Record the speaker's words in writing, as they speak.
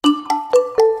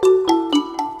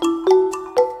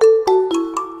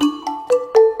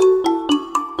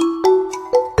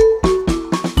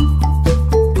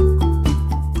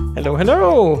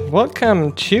Hello,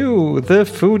 welcome to the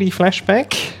Foodie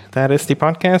Flashback. That is the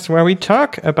podcast where we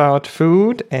talk about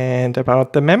food and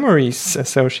about the memories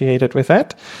associated with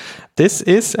that. This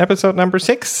is episode number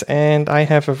 6, and I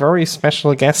have a very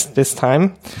special guest this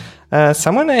time.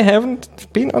 Someone I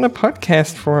haven't been on a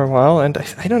podcast for a while, and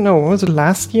I don't know, was it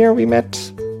last year we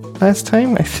met last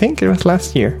time? I think it was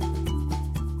last year.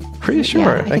 Pretty sure.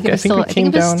 Yeah, I think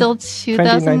it was still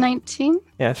 2019.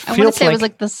 Yeah, I want to say it was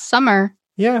like the summer.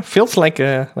 Yeah, feels like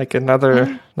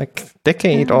another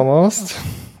decade almost.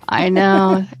 I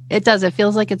know. It does. It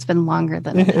feels like it's been longer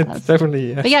than it has. It's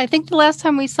definitely, yeah. But yeah, I think the last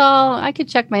time we saw, I could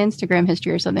check my Instagram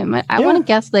history or something. I want to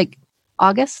guess like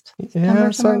August,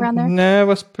 somewhere around there. No, it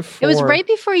was before. It was right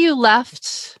before you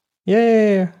left.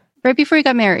 Yeah. Right before you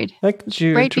got married. Like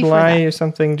June, July or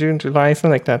something. June, July,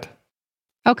 something like that.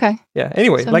 Okay. Yeah.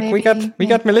 Anyway, so we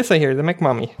got Melissa here, the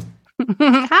McMommy.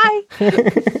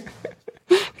 Hi.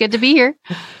 Good to be here.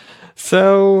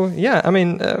 So yeah, I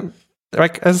mean,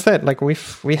 like as I said, like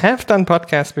we have done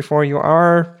podcasts before. You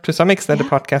are to some extent a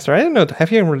podcaster. I don't know. Have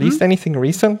you released anything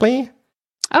recently?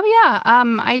 Oh yeah,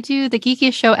 I do the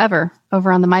geekiest show ever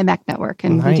over on the MyMac Network,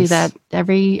 and we do that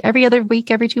every other week,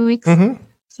 every 2 weeks. Mm-hmm.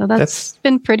 So that's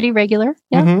been pretty regular.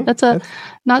 Yeah, that's a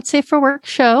not safe for work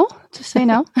show, to say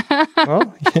no.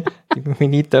 Well, we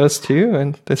need those too,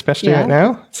 and especially right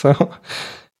now. So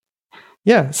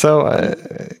yeah,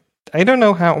 I don't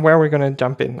know where we're going to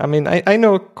jump in. I mean, I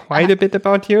know quite a bit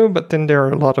about you, but then there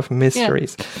are a lot of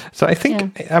mysteries. Yeah. So I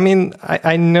think, I mean,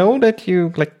 I know that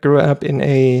you like grew up in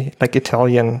a like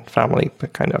Italian family,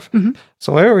 kind of. Mm-hmm.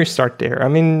 So where do we start there? I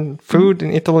mean, food in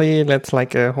Italy, that's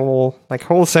like a whole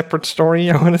separate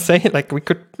story, I want to say. Like we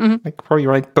could like probably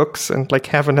write books and like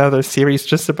have another series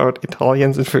just about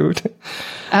Italians and food.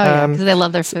 Oh yeah, because they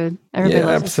love their food. Everybody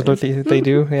loves absolutely, their food. They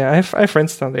do. Yeah, I have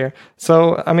friends down there.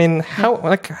 So I mean, how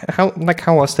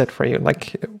was that for you?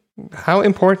 Like, how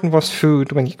important was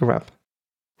food when you grew up?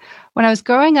 When I was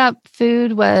growing up,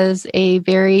 food was a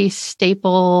very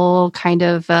staple kind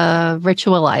of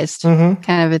ritualized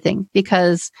kind of a thing,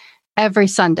 because every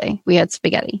Sunday we had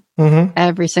spaghetti,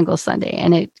 every single Sunday.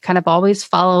 And it kind of always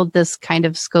followed this kind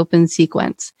of scope and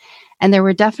sequence. And there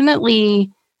were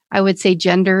definitely, I would say,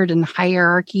 gendered and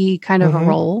hierarchy kind of a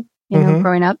role,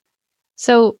 growing up.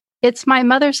 So it's my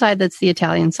mother's side that's the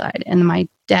Italian side, and my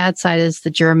dad's side is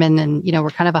the German. And, we're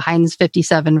kind of a Heinz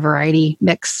 57 variety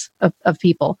mix of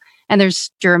people. And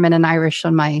there's German and Irish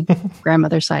on my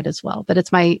grandmother's side as well. But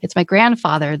it's my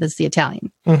grandfather that's the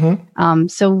Italian.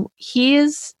 So he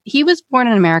was born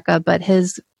in America, but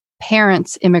his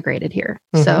parents immigrated here.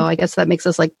 So I guess that makes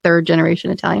us like third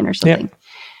generation Italian or something.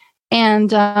 Yeah.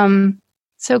 And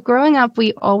so growing up,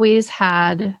 we always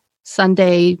had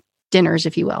Sunday dinners,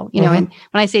 if you will. And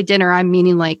when I say dinner, I'm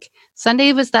meaning like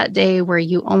Sunday was that day where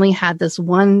you only had this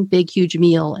one big, huge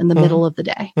meal in the middle of the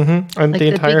day. And like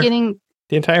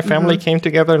the entire family came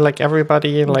together, like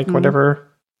everybody, like whatever,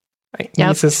 like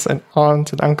nieces and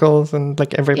aunts and uncles and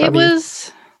like everybody.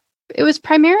 It was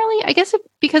primarily, I guess,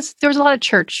 because there was a lot of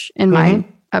church in my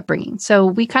upbringing. So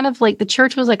we kind of like, the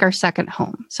church was like our second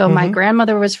home. So my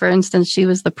grandmother was, for instance, she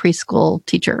was the preschool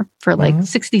teacher for like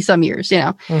 60 some years,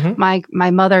 My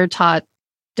mother taught,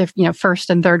 first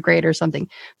and third grade or something.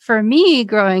 For me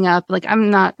growing up, like I'm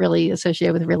not really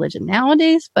associated with religion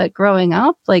nowadays, but growing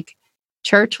up, like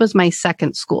church was my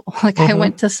second school. Like I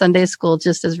went to Sunday school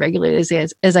just as regularly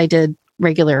as I did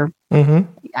regular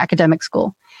academic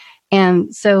school.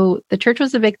 And so the church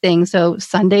was a big thing. So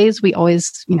Sundays, we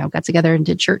always, got together and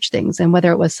did church things. And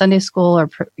whether it was Sunday school or,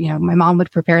 my mom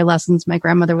would prepare lessons, my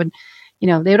grandmother would, they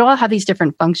would all have these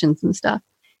different functions and stuff.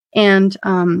 And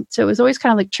so it was always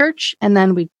kind of like church. And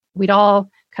then we'd all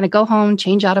kind of go home,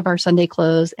 change out of our Sunday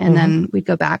clothes, and then we'd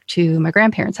go back to my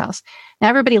grandparents' house. Now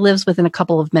everybody lives within a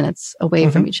couple of minutes away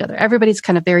from each other. Everybody's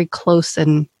kind of very close,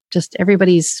 and just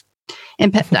everybody's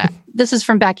this is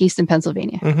from back east in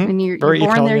Pennsylvania. When you're born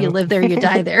Italian. There, you live there, you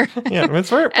die there. Yeah, it's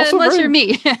very, unless you're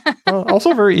me.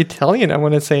 Also very Italian, I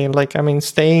want to say. Like, I mean,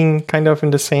 staying kind of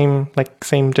in the same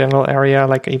general area,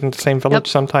 like even the same village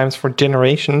sometimes for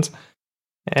generations,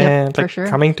 and like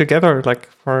coming together like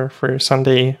for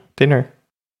Sunday dinner.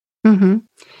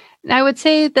 I would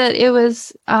say that it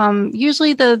was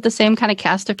usually the same kind of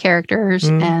cast of characters,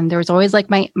 and there was always like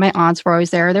my aunts were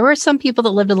always there. There were some people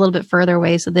that lived a little bit further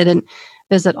away, so they didn't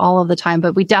visit all of the time,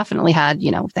 but we definitely had,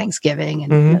 Thanksgiving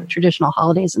and traditional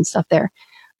holidays and stuff there.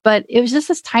 But it was just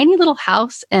this tiny little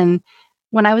house, and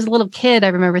when I was a little kid, I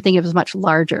remember thinking it was much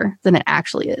larger than it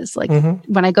actually is. Like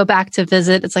when I go back to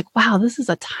visit, it's like, wow, this is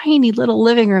a tiny little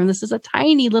living room. This is a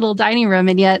tiny little dining room.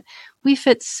 And yet we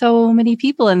fit so many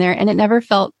people in there, and it never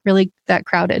felt really that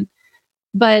crowded.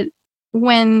 But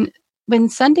when when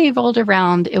Sunday rolled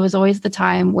around, it was always the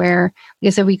time where, like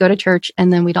I said, we go to church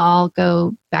and then we'd all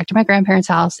go back to my grandparents'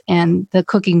 house and the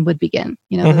cooking would begin,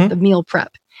 the meal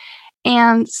prep.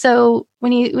 And so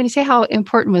when you say how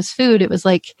important was food, it was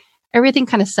like everything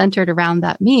kind of centered around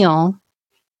that meal.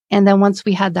 And then once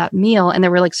we had that meal, and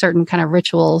there were like certain kind of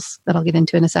rituals that I'll get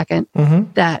into in a second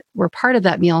that were part of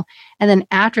that meal. And then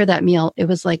after that meal, it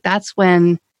was like, that's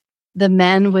when the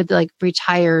men would like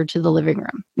retire to the living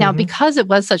room. Now, because it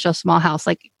was such a small house,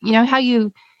 like, how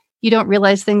you don't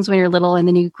realize things when you're little and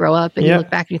then you grow up and you look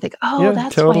back and you think,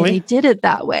 that's why they did it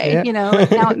that way.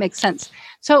 Like now it makes sense.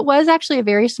 So it was actually a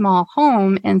very small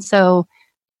home. And so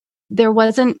there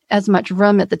wasn't as much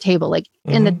room at the table. Like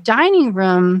in the dining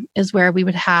room is where we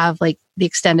would have like the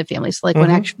extended family. So like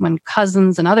when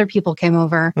cousins and other people came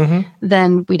over,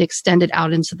 then we'd extend it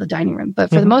out into the dining room. But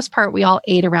for the most part, we all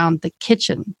ate around the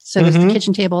kitchen. So there's the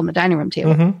kitchen table and the dining room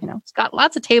table. It's got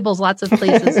lots of tables, lots of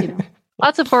places,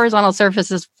 lots of horizontal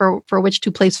surfaces for which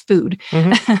to place food.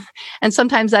 And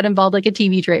sometimes that involved like a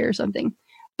TV tray or something.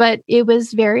 But it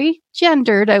was very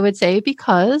gendered, I would say,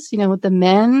 because, the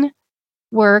men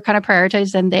were kind of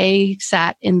prioritized and they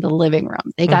sat in the living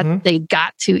room. They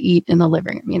got to eat in the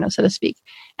living room, so to speak.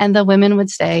 And the women would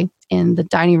stay in the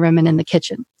dining room and in the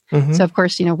kitchen. So of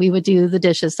course, we would do the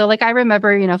dishes. So like I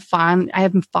remember, I have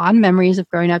fond memories of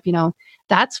growing up,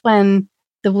 that's when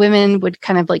the women would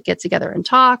kind of like get together and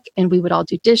talk and we would all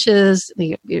do dishes.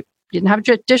 We didn't have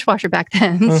a dishwasher back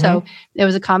then. So it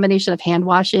was a combination of hand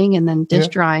washing and then dish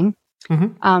drying.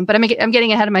 But I'm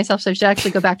getting ahead of myself, so I should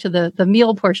actually go back to the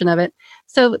meal portion of it.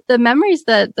 So the memories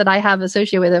that I have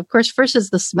associated with it, of course, first is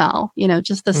the smell,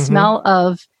 just the smell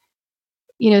of,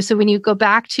 so when you go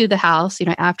back to the house,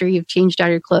 after you've changed out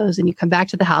your clothes and you come back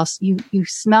to the house, you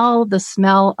smell the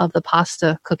smell of the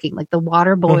pasta cooking, like the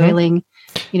water boiling,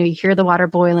 you hear the water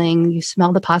boiling, you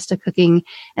smell the pasta cooking,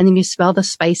 and then you smell the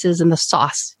spices and the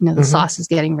sauce, the sauce is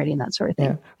getting ready and that sort of thing.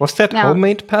 Yeah. Was that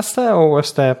homemade pasta or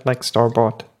was that like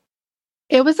store-bought?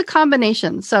 It was a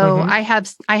combination. So I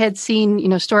had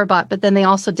seen, store-bought, but then they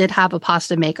also did have a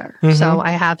pasta maker. So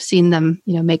I have seen them,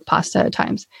 make pasta at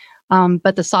times.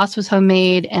 But the sauce was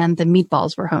homemade and the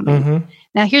meatballs were homemade.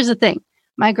 Now, here's the thing.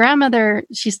 My grandmother,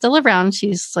 she's still around.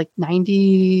 She's like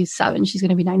 97. She's going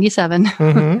to be 97.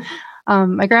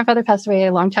 My grandfather passed away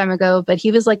a long time ago, but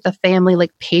he was like the family,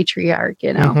 like patriarch,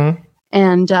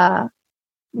 And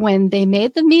when they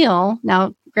made the meal,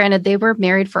 now, granted, they were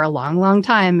married for a long, long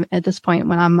time at this point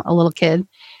when I'm a little kid.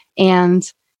 And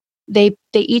they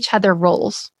each had their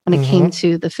roles when it came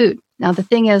to the food. Now, the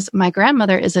thing is, my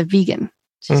grandmother is a vegan.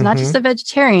 She's not just a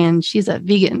vegetarian, she's a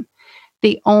vegan.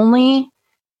 The only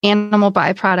animal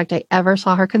byproduct I ever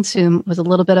saw her consume was a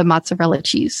little bit of mozzarella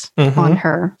cheese on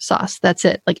her sauce. That's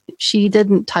it. Like, she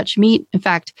didn't touch meat. In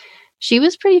fact, she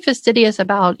was pretty fastidious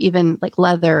about even like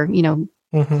leather,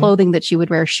 clothing that she would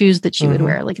wear, shoes that she would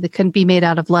wear. Like, they couldn't be made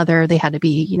out of leather. They had to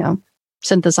be,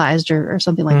 synthesized or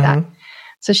something like that.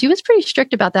 So she was pretty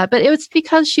strict about that, but it was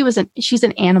because she's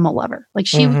an animal lover. Like,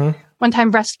 she one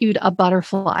time rescued a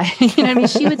butterfly.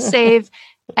 She would save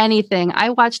anything. I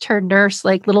watched her nurse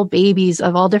like little babies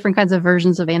of all different kinds of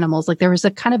versions of animals. Like, there was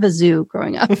a kind of a zoo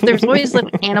growing up. There's always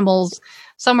little animals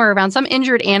somewhere around. Some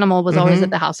injured animal was always at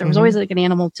the house. There was always like an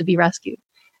animal to be rescued.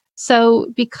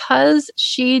 So because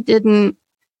she didn't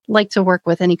like to work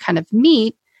with any kind of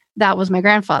meat, that was my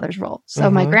grandfather's role.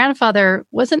 So my grandfather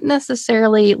wasn't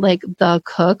necessarily like the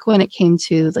cook when it came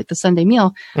to like the Sunday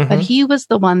meal, but he was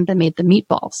the one that made the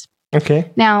meatballs.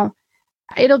 Okay. Now,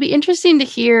 it'll be interesting to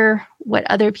hear what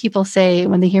other people say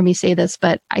when they hear me say this,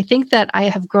 but I think that I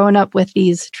have grown up with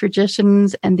these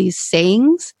traditions and these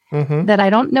sayings that I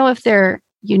don't know if they're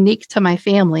unique to my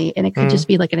family, and it could just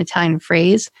be like an Italian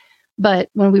phrase. But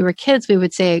when we were kids, we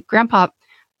would say, "Grandpa,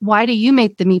 why do you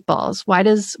make the meatballs? Why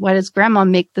does grandma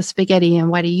make the spaghetti? And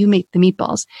why do you make the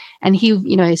meatballs?" And he,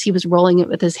 as he was rolling it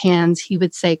with his hands, he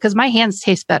would say, "Because my hands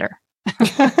taste better."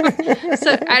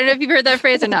 So I don't know if you've heard that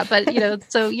phrase or not, but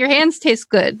so your hands taste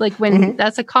good. Like, when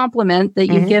that's a compliment that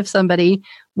you give somebody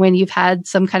when you've had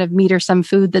some kind of meat or some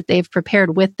food that they've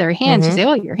prepared with their hands, you say,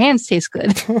 "Oh, your hands taste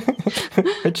good."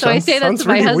 So I say that to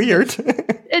my husband. Weird.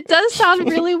 It does sound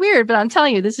really weird, but I'm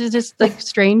telling you, this is just like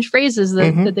strange phrases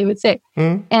that they would say.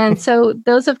 And so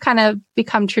those have kind of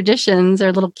become traditions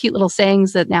or little cute little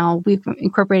sayings that now we've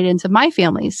incorporated into my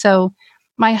family. So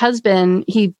my husband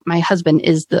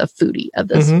is the foodie of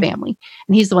this family,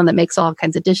 and he's the one that makes all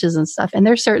kinds of dishes and stuff. And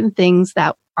there's certain things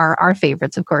that are our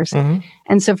favorites, of course.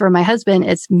 And so for my husband,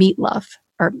 it's meatloaf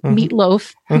or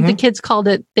meatloaf. The kids called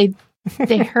it, they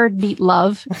they heard meat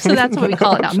love. So that's what we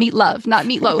call it now. Meat love, not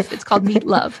meatloaf. It's called meat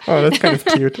love. Oh, that's kind of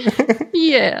cute.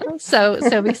 Yeah. So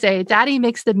we say, Daddy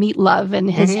makes the meat love and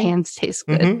his hands taste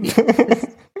good. Just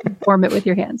form it with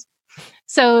your hands.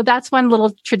 So that's one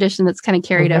little tradition that's kind of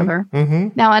carried over.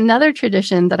 Now, another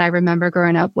tradition that I remember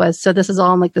growing up was, so this is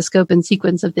all in like the scope and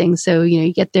sequence of things. So,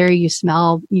 you get there, you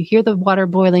hear the water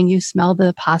boiling, you smell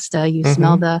the pasta, you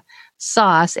smell the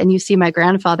sauce, and you see my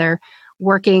grandfather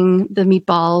working the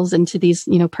meatballs into these,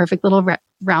 perfect little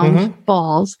round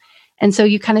balls. And so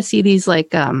you kind of see these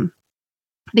like,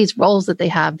 these roles that they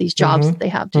have, these jobs that they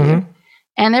have to do.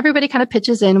 And everybody kind of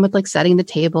pitches in with like setting the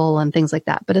table and things like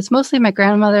that. But it's mostly my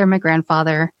grandmother and my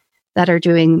grandfather that are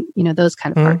doing, those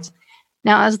kind of parts.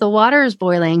 Now, as the water is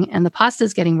boiling and the pasta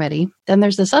is getting ready, then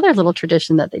there's this other little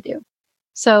tradition that they do.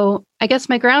 So I guess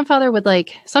my grandfather would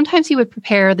sometimes he would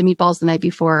prepare the meatballs the night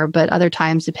before, but other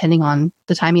times, depending on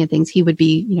the timing of things, he would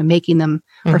be, making them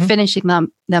or finishing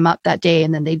them up that day.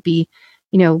 And then they'd be,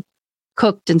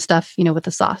 cooked and stuff, with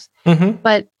the sauce.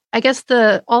 But I guess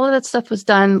all of that stuff was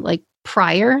done like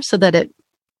prior so that it,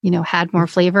 had more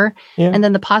flavor. Yeah. And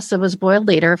then the pasta was boiled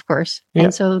later, of course. Yeah.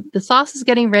 And so the sauce is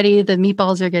getting ready. The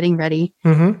meatballs are getting ready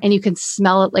and you can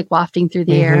smell it like wafting through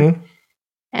the air.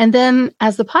 And then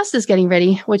as the pasta is getting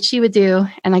ready, what she would do,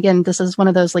 and again, this is one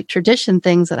of those like tradition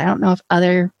things that I don't know if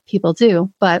other people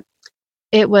do, but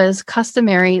it was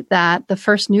customary that the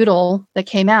first noodle that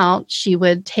came out, she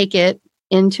would take it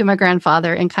into my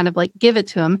grandfather and kind of like give it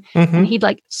to him. And he'd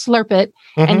like slurp it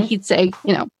and he'd say,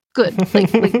 good,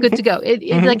 like good to go.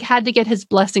 It like had to get his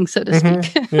blessing, so to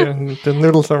speak. Yeah, the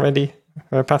noodles are ready.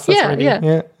 Pasta's ready.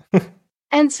 Yeah.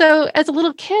 And so as a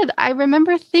little kid, I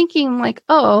remember thinking like,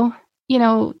 oh,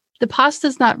 the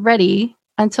pasta's not ready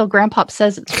until Grandpop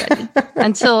says it's ready,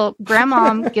 until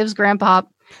Grandmom gives Grandpop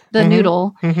the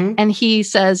noodle and he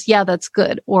says, yeah, that's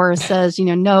good. Or says,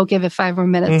 no, give it 5 more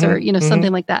minutes or,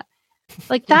 something like that.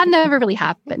 Like that never really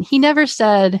happened. He never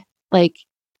said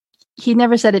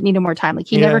it needed more time. Like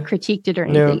he never critiqued it or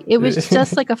anything. No. It was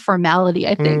just like a formality,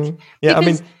 I think. Yeah,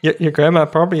 because, your grandma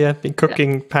probably had been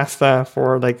cooking pasta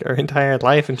for like her entire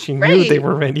life, and she knew they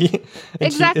were ready.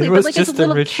 Exactly, but like as a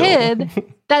little kid,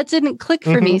 that didn't click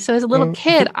for me. So as a little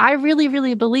kid, I really,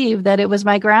 really believed that it was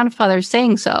my grandfather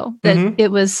saying so. That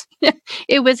it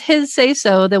was his say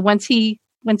so. That once he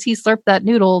slurped that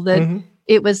noodle, that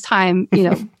it was time.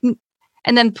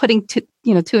 And then putting two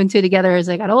and two together as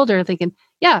I got older, thinking,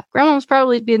 yeah, Grandma's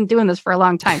probably been doing this for a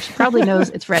long time. She probably knows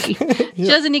it's ready. She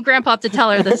doesn't need Grandpa to tell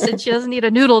her this, and she doesn't need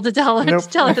a noodle to tell her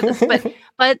this.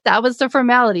 But that was the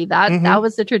formality. That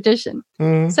was the tradition.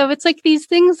 So it's like these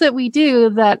things that we do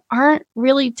that aren't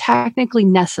really technically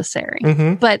necessary,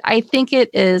 but I think it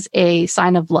is a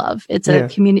sign of love. It's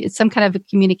it's some kind of a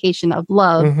communication of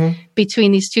love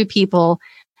between these two people.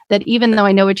 That even though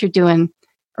I know what you're doing,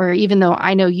 or even though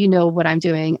I know you know what I'm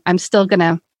doing, I'm still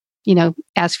gonna,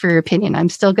 ask for your opinion. I'm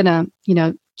still gonna,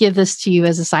 give this to you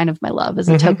as a sign of my love, as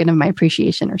a token of my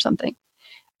appreciation or something.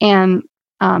 And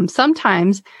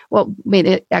sometimes what made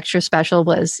it extra special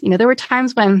was, there were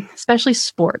times when, especially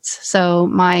sports. So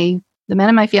the men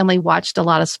in my family watched a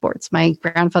lot of sports. My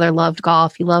grandfather loved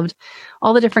golf. He loved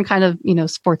all the different kind of,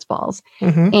 sports balls.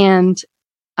 And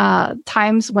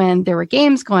times when there were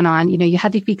games going on, you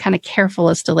had to be kind of careful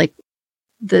as to like,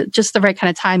 just the right kind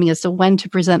of timing as to when to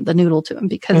present the noodle to him,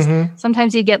 because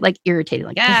sometimes you get like irritated,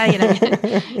 like,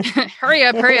 hurry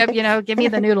up, give me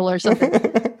the noodle or something.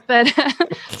 But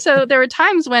so there were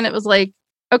times when it was like,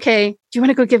 okay, do you want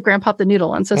to go give Grandpa the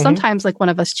noodle? And so sometimes like one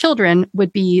of us children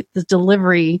would be the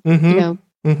delivery,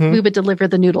 we would deliver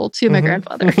the noodle to my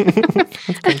grandfather. And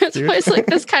it's always like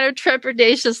this kind of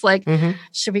trepidatious, like,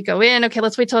 should we go in? Okay,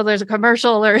 let's wait till there's a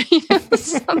commercial or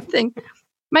something.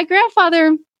 My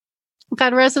grandfather,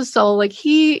 God rest his soul, like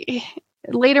he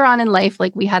later on in life,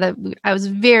 like I was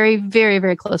very, very,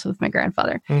 very close with my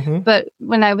grandfather. But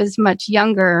when I was much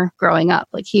younger growing up,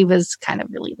 like he was kind of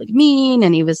really like mean,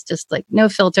 and he was just like no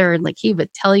filter, and like he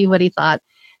would tell you what he thought,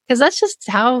 because that's just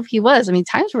how he was. I mean,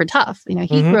 times were tough. He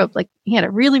grew up like he had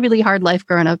a really, really hard life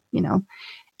growing up,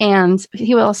 and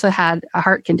he also had a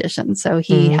heart condition. So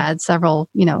he had several,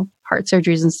 heart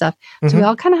surgeries and stuff. So we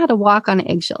all kind of had to walk on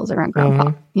eggshells around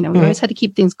Grandpa. We always had to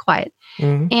keep things quiet.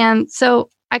 And so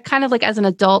I kind of like, as an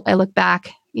adult, I look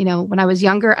back, when I was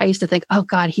younger, I used to think, oh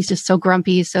God, he's just so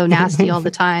grumpy, so nasty all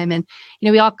the time. And,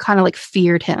 we all kind of like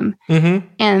feared him.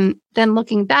 And then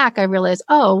looking back, I realized,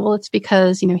 oh, well, it's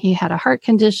because, he had a heart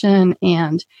condition.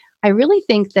 And I really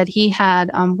think that he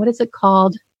had, what is it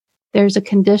called? There's a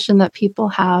condition that people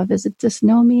have. Is it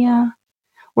dysnomia?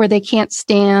 Where they can't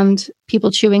stand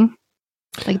people chewing.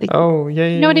 Like you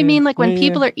know what I mean? Like when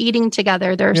people are eating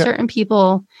together, there are certain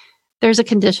people there's a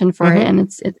condition for it, and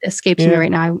it escapes me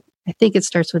right now. I think it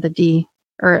starts with a D,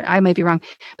 or I might be wrong.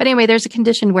 But anyway, there's a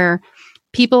condition where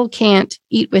people can't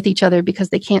eat with each other because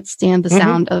they can't stand the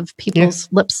sound of people's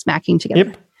lips smacking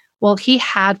together. Yep. Well, he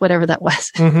had whatever that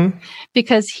was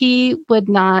because he could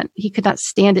not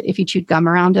stand it if you chewed gum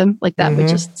around him. Like that would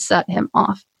just set him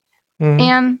off.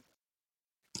 And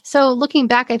so looking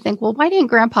back, I think, well, why didn't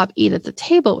Grandpa eat at the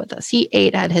table with us? He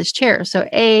ate at his chair. So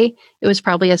it was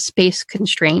probably a space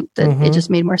constraint that it just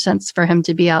made more sense for him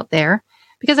to be out there.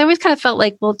 Because I always kind of felt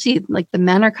like, well, gee, like the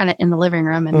men are kind of in the living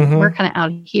room and we're kind of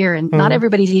out here and not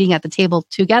everybody's eating at the table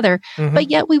together, but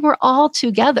yet we were all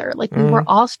together. Like we were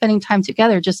all spending time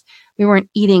together. Just we weren't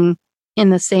eating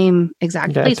in the same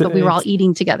exact place, but we were all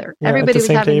eating together. Everybody was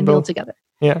having a meal together.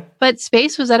 Yeah. But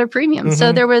space was at a premium.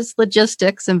 So there was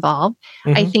logistics involved.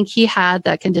 I think he had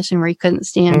that condition where he couldn't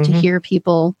stand to hear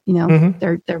people,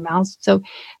 their mouths. So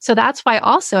that's why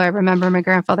also I remember my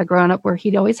grandfather growing up where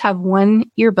he'd always have one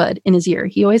earbud in his ear.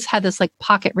 He always had this like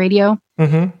pocket radio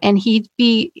and he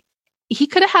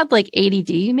could have had like ADD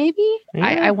maybe.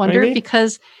 I wonder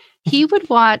because he would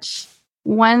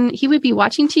he would be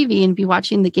watching TV and be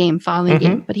watching the game, following the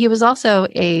game, but he was also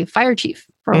a fire chief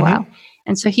for a while.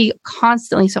 And so he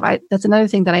constantly, that's another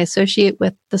thing that I associate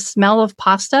with the smell of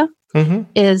pasta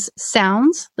is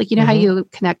sounds. Like, how you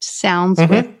connect sounds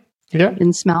with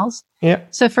and smells. Yeah.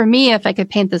 So for me, if I could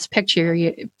paint this picture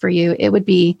for you, it would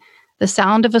be the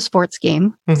sound of a sports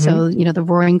game. So, the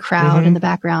roaring crowd in the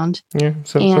background. Yeah.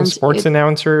 So some sports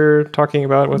announcer talking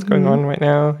about what's going on right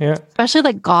now. Yeah. Especially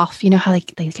like golf, how they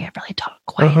get really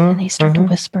quiet and they start to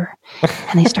whisper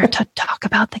and they start to talk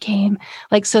about the game.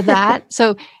 Like, so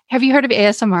have you heard of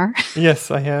ASMR?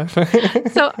 Yes, I have.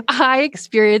 So I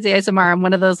experience ASMR. I'm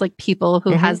one of those like people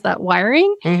who has that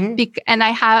wiring. And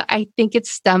I think it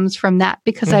stems from that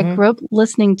because I grew up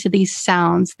listening to these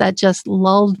sounds that just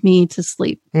lulled me to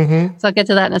sleep. So I'll get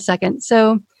to that in a second.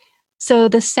 So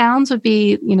the sounds would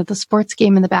be, the sports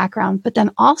game in the background, but then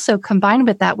also combined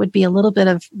with that would be a little bit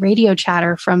of radio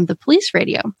chatter from the police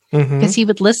radio because he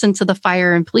would listen to the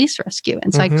fire and police rescue.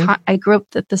 And so I grew up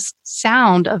with the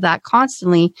sound of that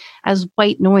constantly as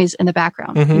white noise in the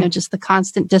background, just the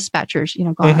constant dispatchers,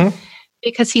 going on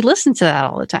because he listened to that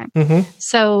all the time.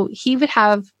 So he would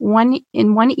have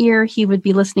in one ear, he would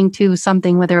be listening to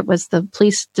something, whether it was the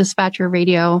police dispatcher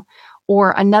radio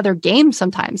or another game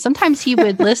sometimes. Sometimes he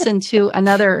would listen to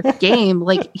another game,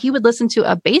 like he would listen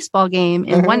to a baseball game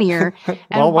in one ear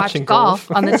and watch golf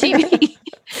on the TV.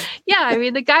 Yeah, I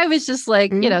mean, the guy was just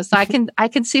like, so I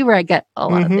can see where I get a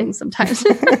lot of things sometimes.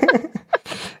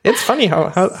 It's funny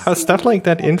how stuff like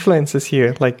that influences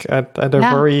you, like at a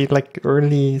very like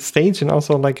early stage, and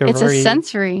also like it's a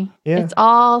sensory. Yeah. It's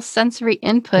all sensory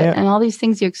input and all these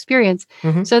things you experience.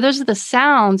 So those are the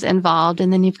sounds involved,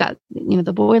 and then you've got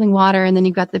the boiling water, and then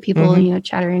you've got the people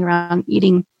chattering around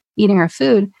eating our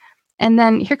food, and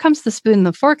then here comes the spoon and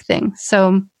the fork thing.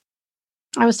 So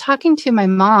I was talking to my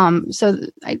mom. So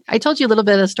I told you a little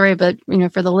bit of the story, but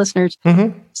for the listeners,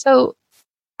 so.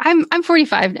 I'm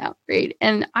 45 now, right?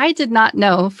 And I did not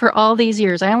know for all these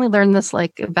years, I only learned this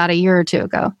like about a year or two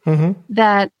ago,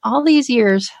 that all these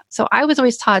years, so I was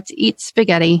always taught to eat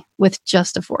spaghetti with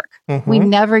just a fork. We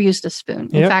never used a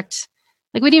spoon. In fact,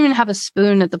 like we didn't even have a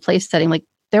spoon at the place setting. Like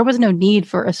there was no need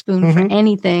for a spoon for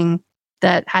anything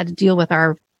that had to deal with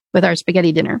our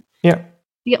spaghetti dinner. Yeah.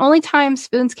 The only time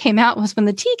spoons came out was when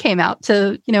the tea came out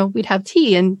we'd have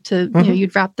tea and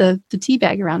you'd wrap the tea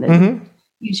bag around it.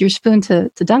 Use your spoon to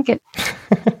dunk it.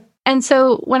 And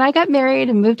so when I got married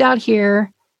and moved out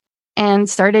here and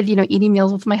started, eating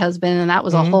meals with my husband, and that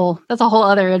was a whole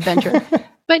other adventure.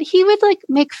 But he would like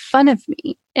make fun of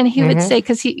me, and he would say,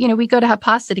 because we go to have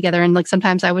pasta together, and like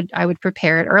sometimes I would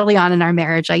prepare it early on in our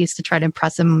marriage. I used to try to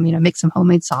impress him, make some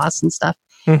homemade sauce and stuff,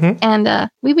 and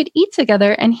we would eat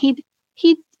together, and he'd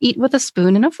eat with a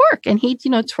spoon and a fork, and he'd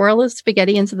twirl his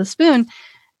spaghetti into the spoon.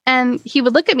 And he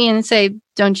would look at me and say,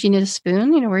 "Don't you need a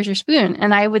spoon? Where's your spoon?"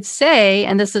 And I would say,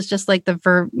 and this is just like the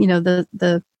verb,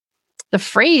 the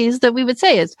phrase that we would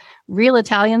say is, "Real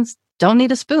Italians don't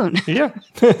need a spoon." Yeah.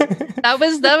 that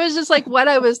was just like what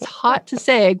I was taught to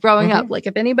say growing up. Like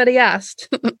if anybody asked,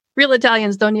 real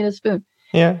Italians don't need a spoon.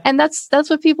 Yeah. And that's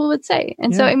what people would say.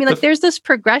 And so, I mean, like there's this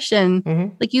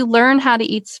progression, like you learn how to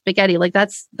eat spaghetti. Like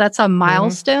that's a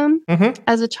milestone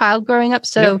as a child growing up.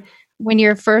 So when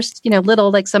you're first, little,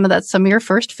 like some of your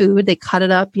first food, they cut it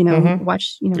up,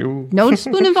 watch, no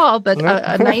spoon involved, but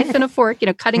a knife and a fork,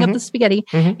 cutting up the spaghetti,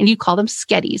 and you call them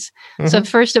sketties. So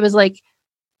first it was like,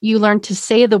 you learned to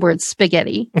say the word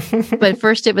spaghetti, but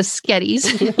first it was sketties.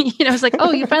 It's like,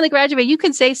 oh, you finally graduated. You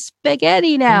can say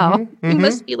spaghetti now. You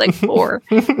must be like 4,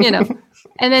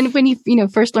 And then when you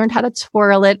first learned how to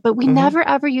twirl it, but we never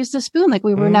ever used a spoon. Like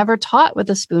we were never taught with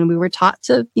a spoon. We were taught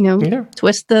to,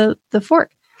 twist the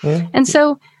fork. Yeah. And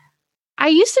so I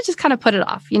used to just kind of put it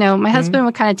off. My husband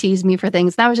would kind of tease me for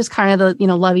things. That was just kind of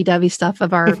the, lovey-dovey stuff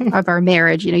of our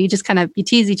marriage. You just kind of, you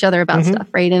tease each other about stuff,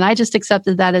 right? And I just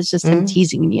accepted that as just him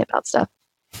teasing me about stuff.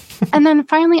 And then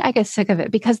finally I got sick of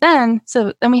it because then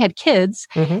we had kids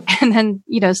and then,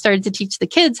 started to teach the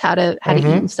kids how to eat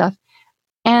and stuff.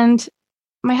 And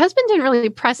my husband didn't really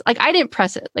press, like I didn't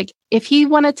press it. Like if he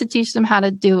wanted to teach them how to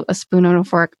do a spoon and a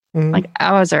fork, like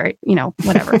I was all right,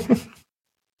 whatever.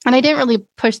 And I didn't really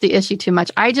push the issue too much.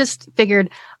 I just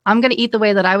figured I'm going to eat the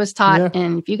way that I was taught. Yeah.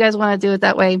 And if you guys want to do it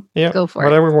that way, go for it.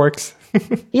 Whatever works.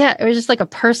 Yeah. It was just like a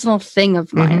personal thing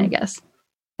of mine, I guess.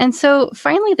 And so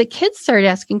finally the kids started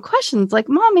asking questions like,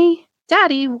 Mommy,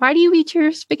 Daddy, why do you eat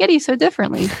your spaghetti so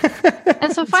differently?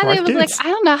 And so finally I was like, I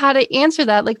don't know how to answer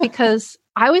that. Like, because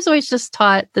I was always just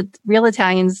taught that real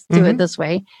Italians do it this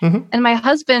way. And my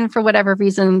husband, for whatever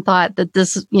reason, thought that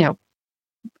this,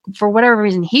 for whatever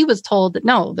reason, he was told that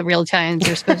no, the real Italians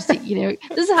are supposed to,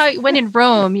 this is how when in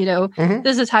Rome,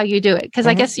 this is how you do it. Because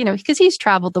I guess, because he's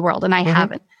traveled the world and I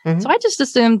haven't. So I just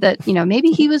assumed that,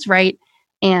 maybe he was right.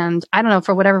 And I don't know,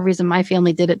 for whatever reason, my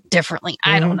family did it differently.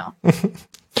 I don't know.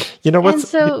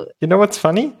 What's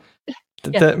funny?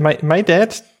 My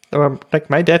dad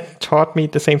taught me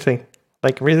the same thing.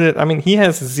 Like really, I mean, he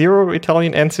has zero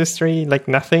Italian ancestry, like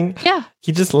nothing. Yeah.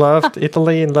 He just loved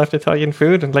Italy and loved Italian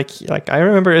food. And like I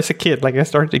remember as a kid, like I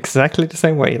started exactly the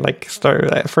same way. Like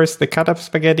first the cut up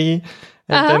spaghetti,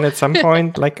 and then at some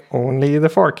point, like only the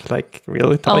fork. Like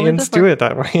real Italians do it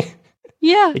that way.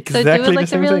 Yeah. Exactly so do it like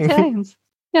the real thing. Italians.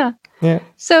 Yeah. Yeah.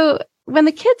 So when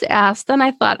the kids asked, then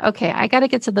I thought, okay, I got to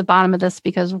get to the bottom of this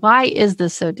because why is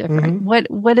this so different?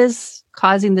 What is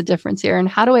causing the difference here? And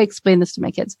how do I explain this to my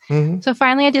kids? So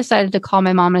finally I decided to call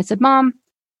my mom and I said, Mom,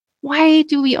 why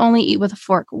do we only eat with a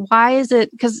fork? Why is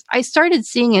it? Because I started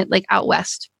seeing it like out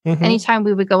west. Anytime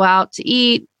we would go out to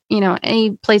eat,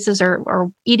 any places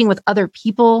or eating with other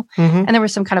people and there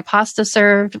was some kind of pasta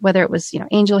served, whether it was,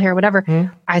 angel hair,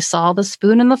 whatever, I saw the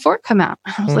spoon and the fork come out.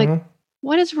 I was like,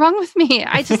 what is wrong with me?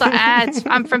 I just thought,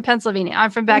 I'm from Pennsylvania.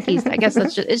 I'm from back east. I guess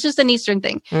it's just an Eastern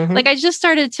thing. Like I just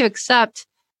started to accept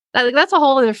that, like, that's a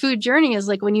whole other food journey is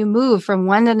like when you move from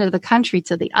one end of the country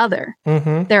to the other,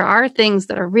 there are things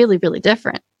that are really, really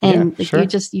different. And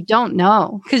you don't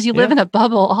know because you live in a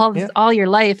bubble all your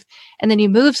life. And then you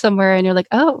move somewhere and you're like,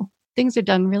 oh, things are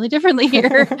done really differently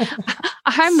here.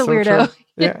 I'm the weirdo.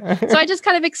 Yeah. So I just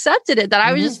kind of accepted it that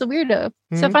I was just the weirdo.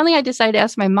 So finally I decided to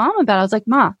ask my mom about it. I was like,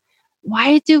 Ma,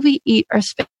 why do we eat our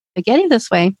spaghetti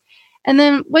this way? And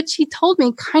then what she told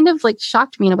me kind of like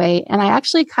shocked me in a way. And I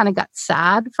actually kind of got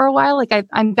sad for a while. Like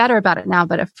I'm better about it now.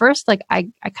 But at first, like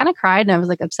I kind of cried and I was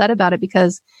like upset about it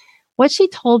because what she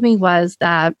told me was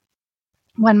that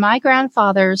when my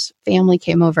grandfather's family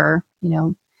came over,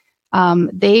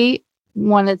 they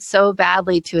wanted so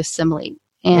badly to assimilate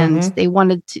and they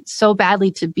wanted so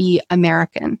badly to be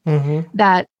American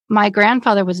that my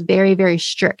grandfather was very, very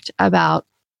strict about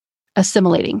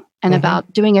assimilating and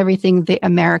about doing everything the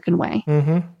American way.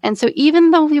 And so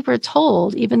even though we were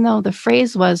told, even though the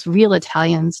phrase was real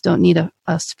Italians don't need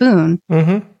a spoon,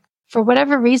 for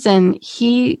whatever reason,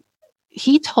 he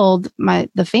told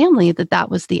the family that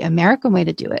was the American way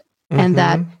to do it and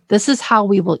that this is how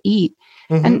we will eat.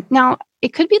 And now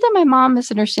it could be that my mom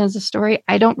misunderstands the story.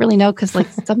 I don't really know because like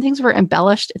some things were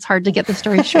embellished. It's hard to get the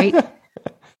story straight.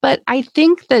 But I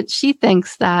think that she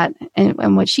thinks that,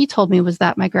 and what she told me was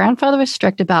that my grandfather was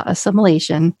strict about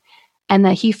assimilation and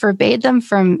that he forbade them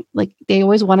from, like, they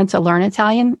always wanted to learn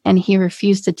Italian and he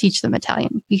refused to teach them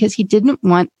Italian because he didn't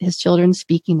want his children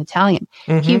speaking Italian.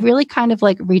 He really kind of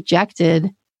like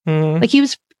rejected, like he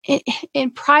was,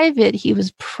 in private, he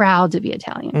was proud to be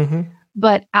Italian,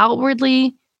 but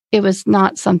outwardly, it was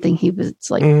not something he was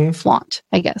like flaunt,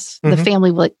 I guess. The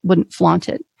family wouldn't flaunt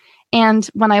it. And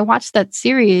when I watched that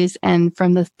series and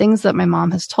from the things that my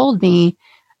mom has told me,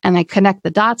 and I connect the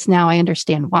dots now, I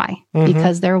understand why.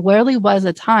 Because there really was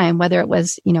a time, whether it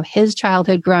was, his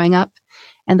childhood growing up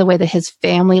and the way that his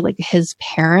family, like his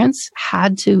parents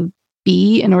had to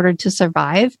be in order to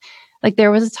survive. Like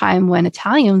there was a time when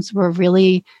Italians were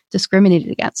really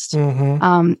discriminated against.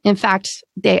 In fact,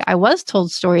 I was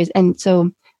told stories. And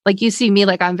so like you see me,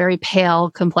 like I'm very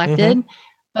pale complected.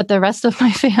 But the rest of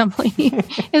my family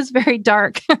is very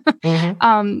dark.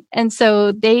 And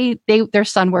so they're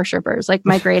sun worshipers. Like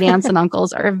my great aunts and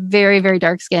uncles are very, very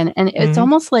dark skinned. And it's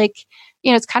almost like,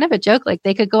 it's kind of a joke. Like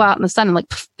they could go out in the sun and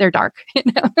like, they're dark.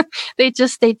 They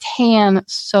tan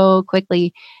so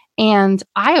quickly. And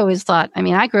I always thought, I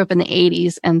mean, I grew up in the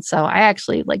 80s. And so I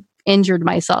actually like injured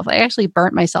myself. I actually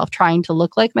burnt myself trying to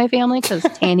look like my family because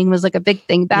tanning was like a big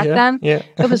thing back then. Yeah.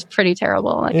 It was pretty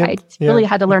terrible. Like I really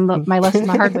had to learn my lesson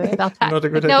the hard way about that. Not a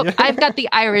good no, idea. I've got the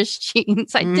Irish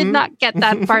genes. I did not get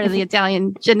that part of the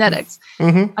Italian genetics,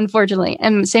 unfortunately.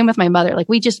 And same with my mother. Like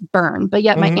we just burn. But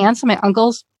yet my aunts and my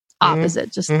uncles,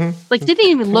 opposite. Just like didn't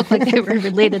even look like they were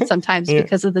related sometimes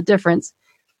because of the difference.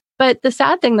 But the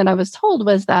sad thing that I was told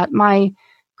was that my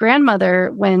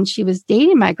grandmother, when she was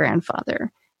dating my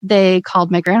grandfather, they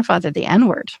called my grandfather the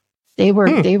N-word. They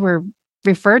were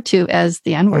referred to as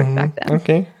the N-word back then.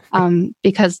 Okay.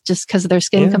 Because of their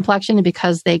skin complexion and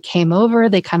because they came over,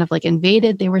 they kind of like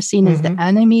invaded. They were seen as the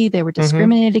enemy. They were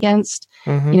discriminated against.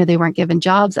 You know, they weren't given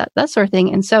jobs, that sort of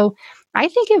thing. And so I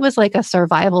think it was like a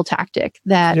survival tactic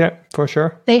that for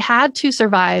sure. They had to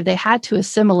survive. They had to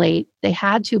assimilate. They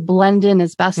had to blend in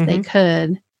as best they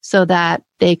could so that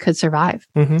they could survive.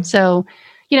 So,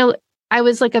 you know, I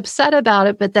was like upset about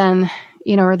it, but then,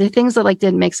 you know, are there things that like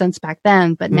didn't make sense back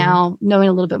then, but now knowing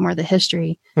a little bit more of the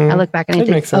history, I look back and I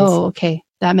think, oh, okay,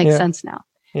 that makes sense now.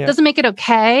 It doesn't make it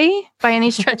okay by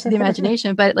any stretch of the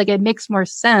imagination, but like it makes more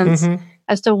sense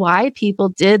as to why people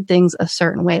did things a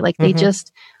certain way. Like they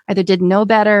just either didn't know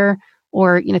better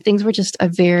or, you know, things were just a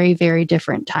very, very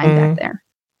different time back there.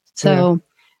 So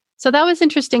that was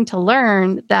interesting to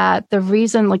learn that the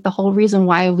reason, like the whole reason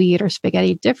why we eat our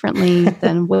spaghetti differently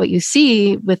than what you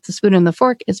see with the spoon and the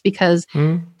fork is because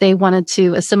they wanted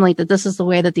to assimilate that this is the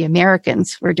way that the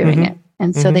Americans were doing it.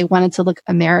 And so they wanted to look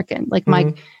American. Like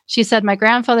she said, my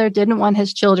grandfather didn't want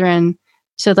his children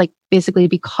to like basically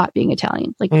be caught being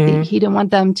Italian. Like he didn't want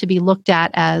them to be looked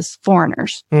at as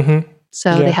foreigners.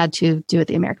 So they had to do it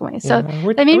the American way. So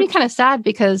that made me kind of sad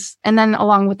because, and then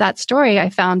along with that story, I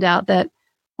found out that,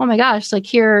 oh my gosh, like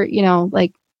here, you know,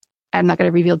 like I'm not going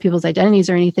to reveal people's identities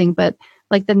or anything, but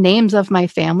like the names of my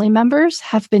family members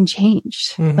have been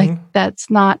changed. Like that's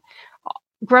not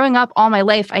growing up all my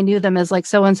life. I knew them as like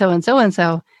so-and-so and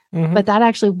so-and-so, but that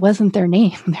actually wasn't their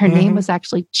name. Their name was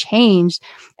actually changed.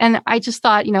 And I just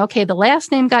thought, you know, okay, the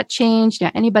last name got changed. You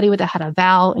know, anybody that had a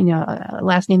vowel, you know, a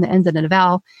last name that ends in a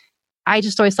vowel. I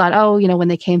just always thought, oh, you know, when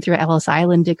they came through Ellis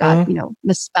Island, it got, you know,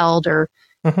 misspelled or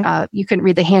you couldn't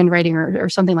read the handwriting or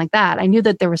something like that. I knew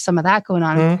that there was some of that going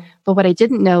on. But what I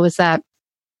didn't know is that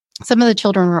some of the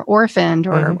children were orphaned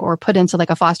or put into like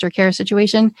a foster care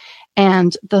situation.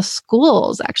 And the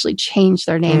schools actually changed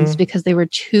their names because they were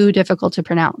too difficult to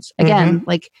pronounce. Again,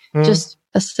 like just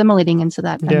assimilating into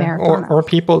that Americana. Or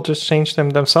people just change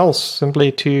them themselves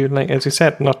simply to, like, as you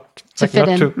said, not to fit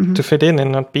in. To fit in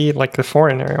and not be like the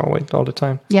foreigner all the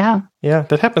time. Yeah,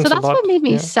 that happens a lot. So that's what made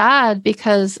me sad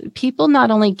because people not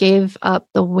only gave up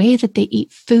the way that they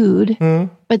eat food,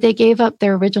 but they gave up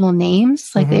their original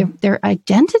names, like their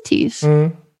identities.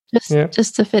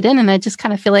 Just to fit in. And I just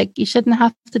kind of feel like you shouldn't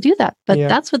have to do that. But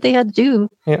that's what they had to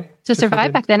do to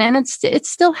survive back then. And it's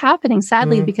still happening,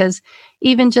 sadly, because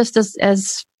even just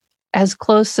as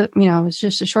close, you know, it was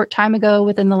just a short time ago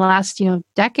within the last, you know,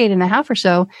 decade and a half or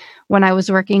so, when I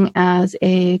was working as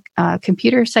a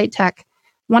computer site tech,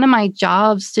 one of my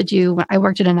jobs I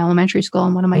worked at an elementary school,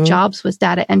 and one of my jobs was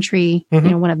data entry, you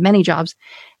know, one of many jobs.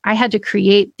 I had to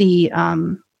create the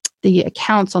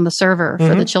accounts on the server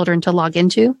for the children to log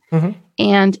into.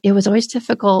 And it was always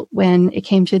difficult when it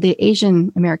came to the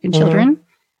Asian American children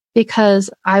because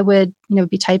I would, you know,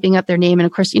 be typing up their name. And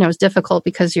of course, you know, it's difficult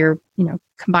because you're, you know,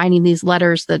 combining these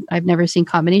letters that I've never seen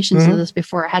combinations of this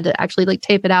before. I had to actually like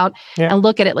tape it out and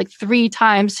look at it like 3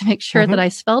 times to make sure that I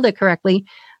spelled it correctly.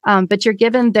 But you're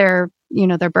given their, you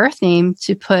know, their birth name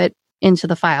to put into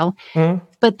the file,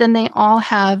 but then they all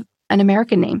have an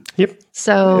American name.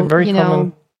 So, very you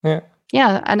know, common.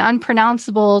 An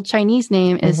unpronounceable Chinese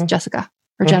name is Jessica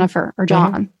or Jennifer or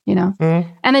John, you know,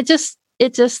 and it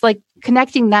just like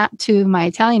connecting that to my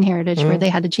Italian heritage where they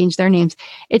had to change their names.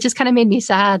 It just kind of made me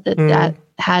sad that that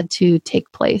had to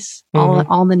take place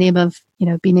all in the name of, you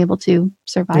know, being able to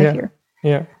survive here.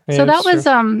 So that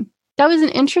was an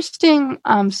interesting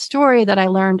story that I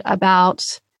learned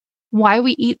about why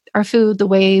we eat our food the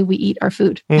way we eat our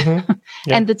food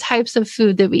and the types of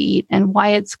food that we eat and why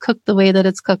it's cooked the way that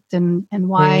it's cooked and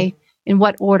why, in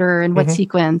what order and what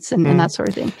sequence and that sort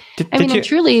of thing. And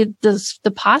truly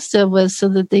the pasta was so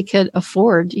that they could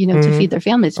afford, you know, to feed their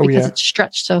families because it's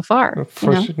stretched so far.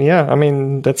 I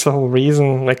mean, that's the whole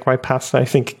reason like why pasta I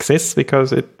think exists,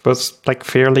 because it was like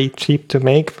fairly cheap to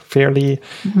make, fairly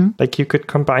like you could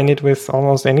combine it with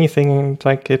almost anything and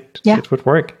like it would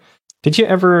work. Did you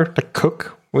ever like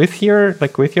cook with your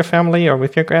family or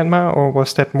with your grandma, or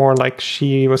was that more like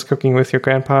she was cooking with your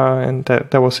grandpa and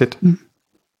that was it?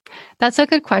 That's a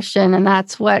good question. And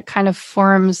that's what kind of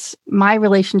forms my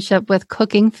relationship with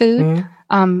cooking food,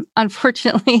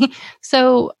 unfortunately.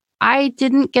 So I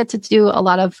didn't get to do a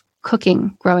lot of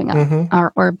cooking growing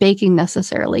up or baking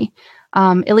necessarily,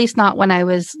 at least not when I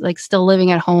was like still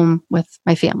living at home with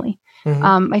my family.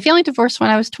 My family divorced when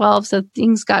I was 12, so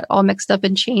things got all mixed up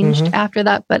and changed after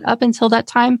that. But up until that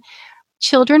time,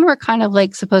 children were kind of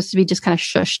like supposed to be just kind of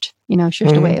shushed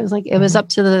away. It was like, it was up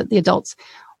to the adults.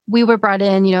 We were brought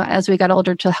in, as we got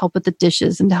older to help with the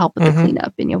dishes and to help with the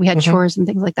cleanup. And, we had chores and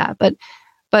things like that.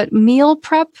 But meal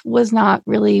prep was not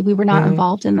really, we were not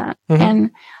involved in that. And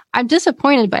I'm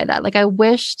disappointed by that. Like, I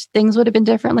wished things would have been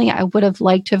differently. I would have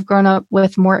liked to have grown up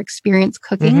with more experience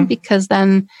cooking, because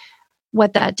then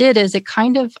what that did is it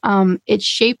kind of, it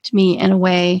shaped me in a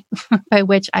way by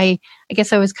which I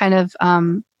guess I was kind of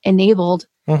enabled,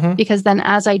 because then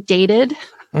as I dated,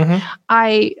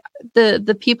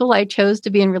 the people I chose to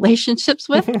be in relationships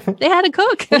with, they had to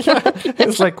cook.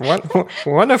 It's like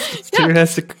one of two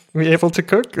has to be able to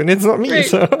cook, and it's not me. Right.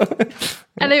 So,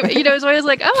 and it was always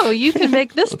like, oh, you can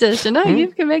make this dish, and you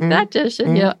can make that dish,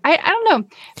 and I don't know.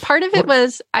 Part of it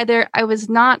was either I was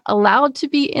not allowed to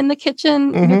be in the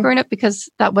kitchen growing up because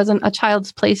that wasn't a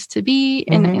child's place to be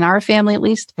in our family, at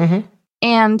least,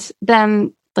 and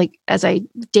then. Like, as I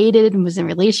dated and was in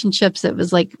relationships, it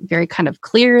was like very kind of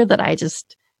clear that I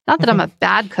just, not that I'm a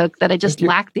bad cook, that I just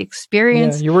lacked the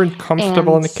experience. Yeah, you weren't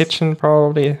comfortable in the kitchen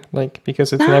probably, like,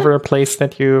 because it's never a place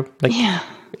that you like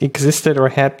existed or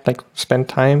had like spent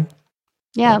time.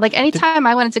 Yeah, like anytime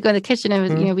I wanted to go in the kitchen, it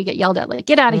was, we get yelled at, like,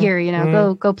 get out of here,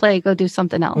 go play, go do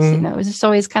something else. It was just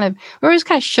always kind of, we're always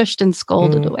kind of shushed and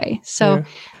scolded away. So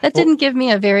that didn't give me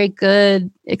a very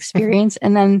good experience.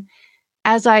 And then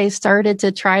as I started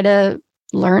to try to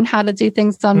learn how to do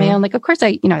things on my own, like, of course,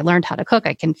 I learned how to cook.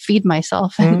 I can feed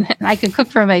myself and I can cook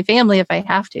for my family if I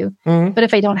have to. But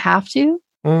if I don't have to,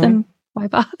 then why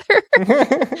bother?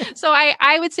 So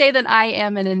I would say that I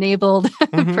am an enabled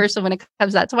person when it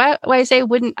comes to that. So why I say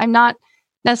I'm not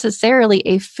necessarily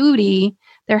a foodie.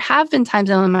 There have been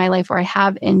times in my life where I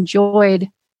have enjoyed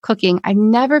cooking. I've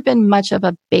never been much of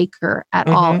a baker at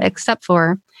all, except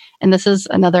for, and this is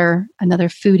another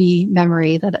foodie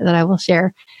memory that I will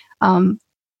share.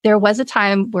 There was a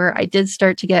time where I did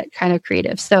start to get kind of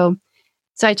creative. So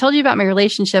I told you about my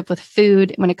relationship with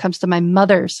food when it comes to my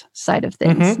mother's side of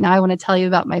things. Now I want to tell you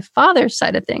about my father's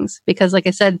side of things, because like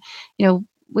I said,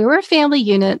 we were a family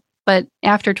unit, but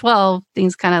after 12,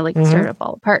 things kind of like started to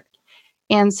fall apart.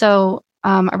 And so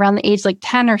around the age like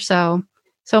 10 or so,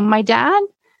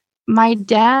 my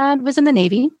dad was in the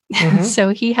Navy. So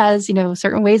he has,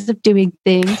 certain ways of doing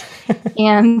things.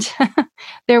 And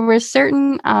there were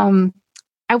certain,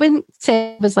 I wouldn't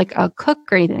say it was like a cook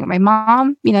or anything. My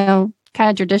mom, kind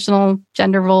of traditional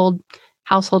gender rolled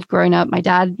household growing up. My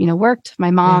dad, worked. My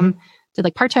mom did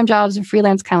like part-time jobs and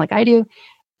freelance, kind of like I do.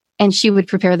 And she would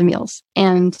prepare the meals.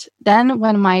 And then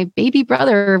when my baby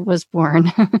brother was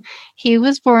born, he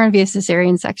was born via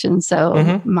cesarean section.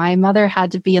 So my mother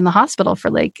had to be in the hospital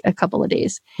for like a couple of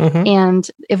days. And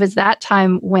it was that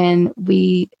time when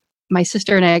my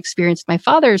sister and I experienced my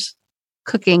father's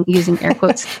cooking, using air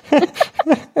quotes.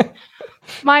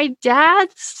 My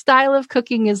dad's style of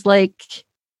cooking is like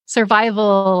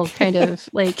survival kind of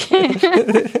like,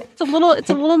 it's a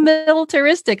little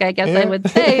militaristic, I guess I would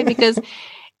say, because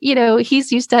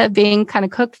he's used to being kind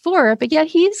of cooked for, but yet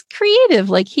he's creative.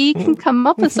 Like, he can come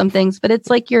up with some things, but it's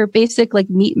like your basic like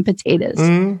meat and potatoes,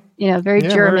 very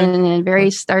German and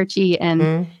very starchy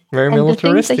and very and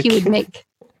militaristic. the things that he would make.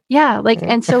 Yeah. Like,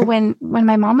 and so when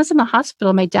my mom was in the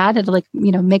hospital, my dad had to like,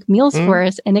 make meals for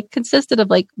us. And it consisted of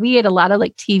like, we ate a lot of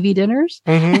like TV dinners,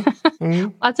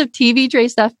 lots of TV tray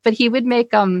stuff, but he would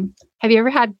make, have you ever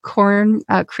had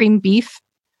cream beef?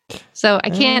 So I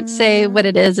can't say what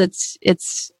it is.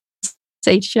 It's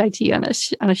HIT on a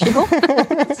shiggle.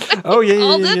 Oh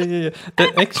yeah.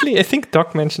 Actually, I think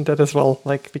Doc mentioned that as well.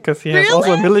 Like, because he has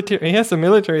also a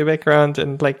military background,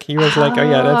 and like he was like, oh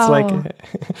yeah, that's like.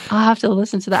 I'll have to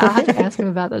listen to that. I'll have to ask him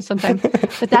about that sometime.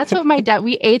 But that's what my dad.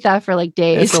 We ate that for like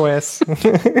days. SOS.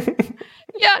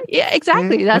 Yeah,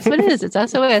 exactly. That's what it is. It's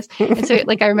SOS. And so,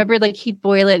 like, I remember like he'd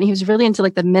boil it, and he was really into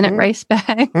like the minute rice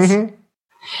bags.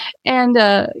 And,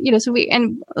 so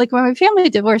like when my family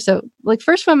divorced, so like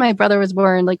first when my brother was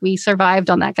born, like we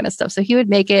survived on that kind of stuff. So he would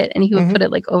make it and he would put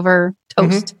it like over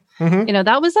toast.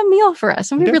 That was a meal for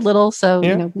us. And we were little, so,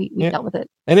 we dealt with it.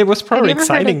 And it was probably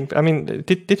exciting. I mean,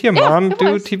 did your mom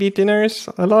do TV dinners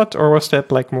a lot, or was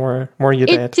that like more your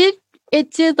dad?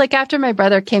 It did, like, after my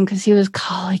brother came, because he was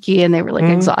colicky and they were like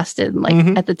exhausted. And,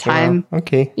 like, at the time,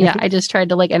 yeah, I just tried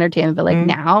to like entertain him. But like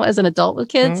now, as an adult with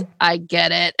kids, I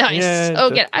get it. I so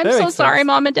get it. I'm so sorry,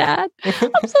 Mom and Dad.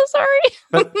 I'm so sorry.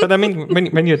 but I mean,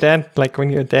 when your dad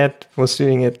was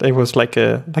doing it, it was like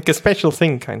a special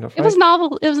thing, kind of. Right? It was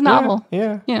novel. It was novel.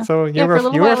 Yeah. So you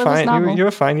were fine. You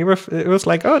were fine. It was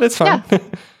like, oh, that's fine. Yeah.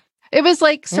 It was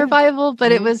like survival,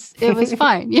 but it was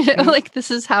fine. You know, like this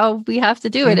is how we have to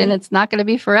do it, and it's not going to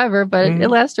be forever, but it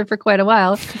lasted for quite a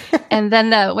while. And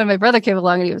then when my brother came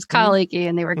along, and he was colicky,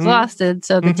 and they were exhausted,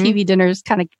 so the TV dinners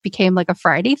kind of became like a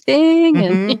Friday thing.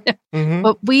 And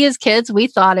but we as kids, we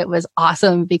thought it was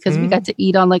awesome because we got to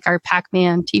eat on like our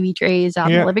Pac-Man TV trays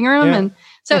out in the living room, and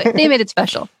so they made it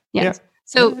special. Yes.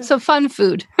 So fun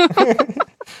food.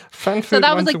 Fun food. So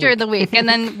that was like during the week, and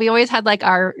then we always had like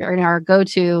our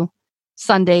go-to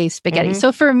Sunday spaghetti.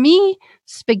 So for me,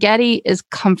 spaghetti is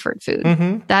comfort food.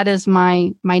 That is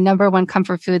my number one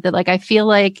comfort food, that like I feel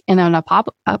like in an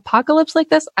apocalypse like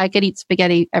this, I could eat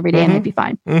spaghetti every day and it'd be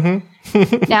fine.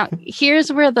 Now,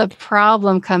 here's where the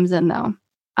problem comes in though.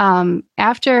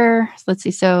 After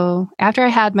I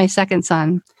had my second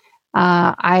son,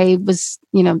 I was,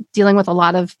 dealing with a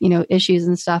lot of, issues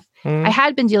and stuff. I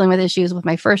had been dealing with issues with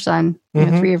my first son,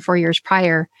 3 or 4 years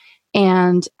prior.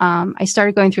 And I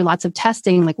started going through lots of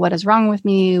testing, like what is wrong with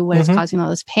me? What is causing all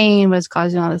this pain? What is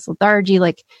causing all this lethargy?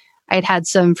 Like I'd had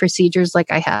some procedures,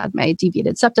 like I had my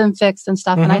deviated septum fixed and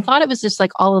stuff. And I thought it was just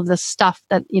like all of this stuff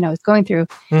that, I was going through.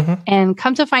 And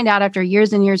come to find out, after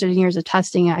years and years and years of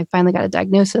testing, I finally got a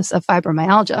diagnosis of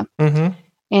fibromyalgia.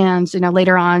 And,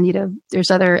 later on,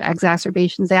 there's other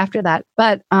exacerbations after that.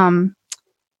 But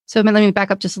so let me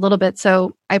back up just a little bit.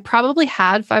 So I probably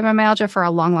had fibromyalgia for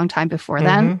a long, long time before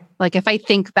then. Like if I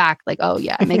think back, like, oh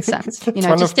yeah, it makes sense.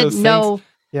 I just didn't know.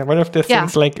 Yeah, one of the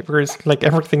things, like, where it's like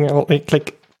everything,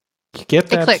 like you get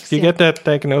that, clicks, get that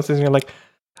diagnosis, and you're like,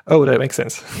 oh, that makes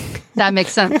sense. That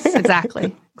makes sense.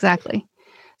 Exactly.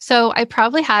 So I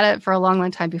probably had it for a long,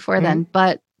 long time before then.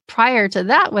 But prior to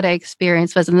that, what I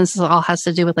experienced was, and this all has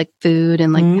to do with like food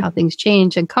and like how things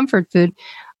change and comfort food.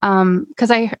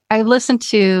 Because I listened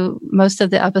to most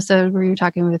of the episode where you were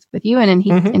talking with Ewan,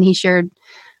 and he shared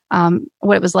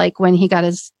what it was like when he got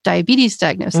his diabetes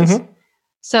diagnosis.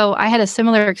 So I had a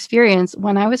similar experience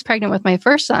when I was pregnant with my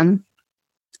first son.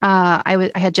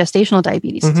 I had gestational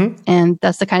diabetes, and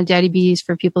that's the kind of diabetes,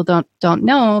 for people don't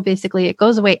know. Basically, it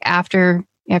goes away after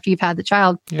you've had the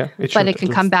child. But it can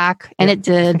come back, and it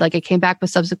did. Like it came back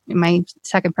with my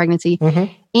second pregnancy,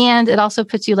 and it also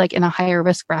puts you like in a higher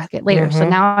risk bracket later. So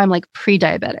now I'm like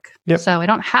pre-diabetic. So I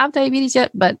don't have diabetes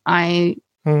yet, but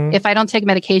if I don't take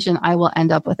medication, I will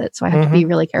end up with it. So I have to be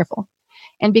really careful.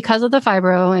 And because of the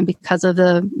fibro, and because of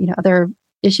the other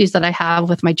issues that I have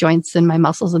with my joints and my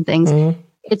muscles and things,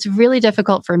 it's really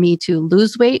difficult for me to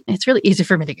lose weight. It's really easy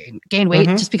for me to gain weight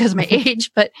just because of my age,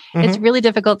 but it's really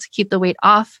difficult to keep the weight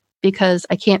off because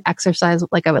I can't exercise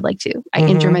like I would like to. I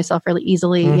injure myself really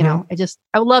easily. I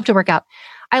would love to work out.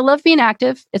 I love being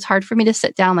active. It's hard for me to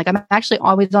sit down. Like I'm actually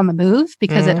always on the move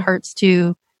because it hurts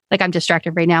to, like I'm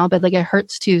distracted right now, but like it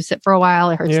hurts to sit for a while.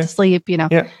 It hurts to sleep,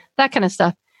 that kind of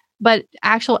stuff. But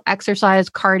actual exercise,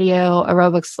 cardio,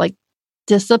 aerobics, like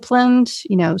disciplined,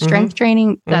 strength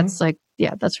training, that's like,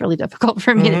 that's really difficult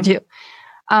for me to do.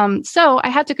 So I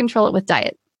had to control it with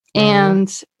diet. And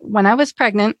when I was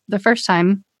pregnant the first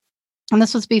time, and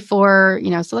this was before,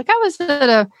 so like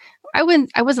I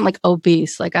wasn't like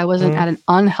obese, like I wasn't at an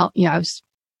unhealthy, I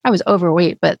was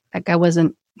overweight, but like I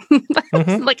wasn't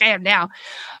like I am now.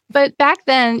 But back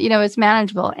then, it's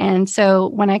manageable. And so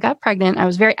when I got pregnant, I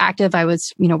was very active. I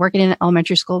was, working in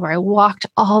elementary school where I walked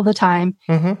all the time.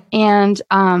 And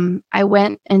I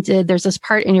went and there's this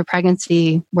part in your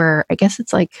pregnancy where I guess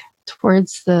it's like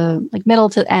towards the like middle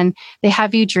to end, they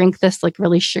have you drink this like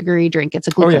really sugary drink. It's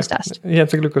a glucose test. Yeah,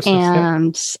 it's a glucose test.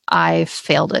 And I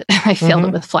failed it. I failed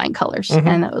it with flying colors.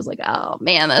 And it was like, oh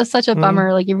man, that was such a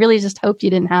bummer. Like you really just hoped you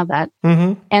didn't have that.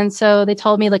 And so they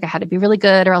told me like I had to be really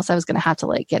good or else I was going to have to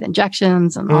like get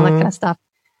injections and all that kind of stuff.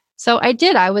 So I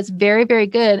did. I was very, very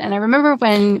good. And I remember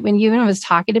when Ewan was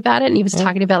talking about it, and he was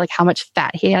talking about like how much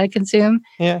fat he had to consume.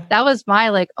 That was my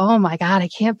like, oh my God, I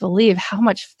can't believe how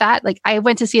much fat. Like I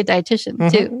went to see a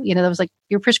dietitian too. That was like,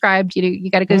 you're prescribed,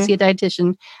 you got to go see a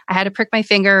dietitian. I had to prick my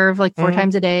finger like 4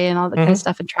 times a day and all that kind of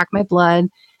stuff and track my blood.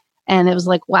 And it was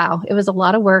like, wow, it was a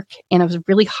lot of work and it was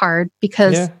really hard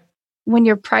because when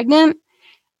you're pregnant,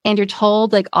 and you're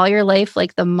told like all your life,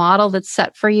 like the model that's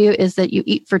set for you is that you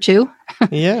eat for two.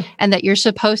 Yeah. And that you're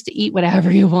supposed to eat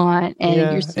whatever you want.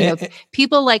 And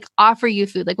people like offer you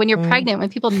food. Like when you're pregnant, when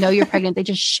people know you're pregnant, they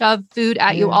just shove food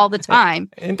at you all the time.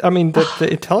 And I mean, the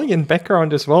Italian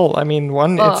background as well. I mean,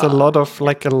 it's a lot of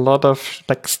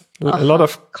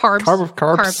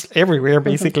carbs everywhere,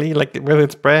 basically. Like whether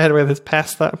it's bread, whether it's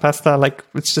pasta, like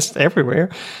it's just everywhere.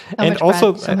 And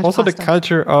also the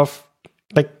culture of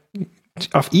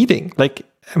eating. Like,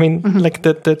 I mean, like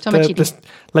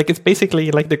like it's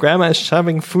basically like the grandma is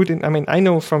shoving food in. I mean, I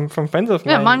know from friends of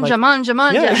mine. Manja.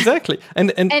 Yeah, exactly.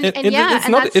 And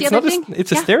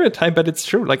it's a stereotype, but it's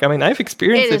true. Like, I mean, I've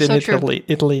experienced it in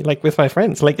Italy, like with my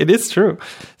friends. Like, it is true.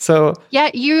 So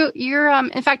yeah, you're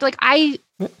in fact, like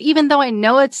even though I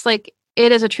know it's like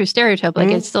it is a true stereotype, like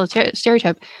it's still a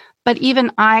stereotype. But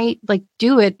even I like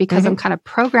do it because I'm kind of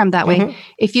programmed that way.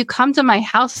 If you come to my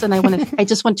house and I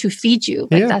just want to feed you.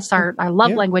 Like that's our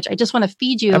love language. I just want to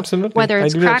feed you, whether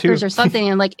it's crackers or something.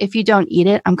 And like, if you don't eat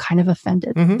it, I'm kind of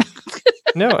offended.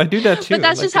 No, I do that too. But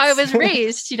that's just how I was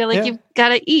raised. Like you've got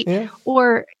to eat. Yeah.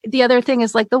 Or the other thing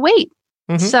is like the weight.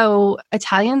 So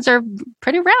Italians are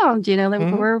pretty round,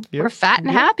 like we're fat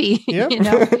and happy,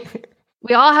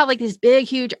 We all have like these big,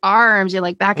 huge arms. You're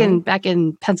like back in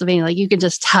Pennsylvania, like you can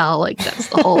just tell like that's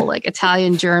the whole like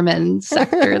Italian German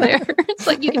sector there. It's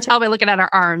like you can tell by looking at our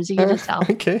arms. You can just tell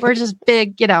we're just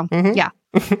big, Yeah,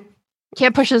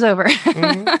 can't push us over.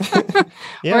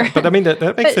 But I mean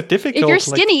that makes it difficult. If you're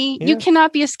skinny, you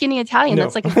cannot be a skinny Italian. No.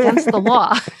 That's like against the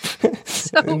law.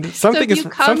 Something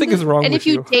is wrong. And if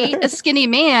you date a skinny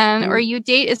man or you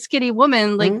date a skinny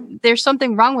woman, like there's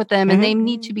something wrong with them, and they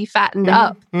need to be fattened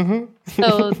up.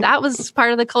 So that was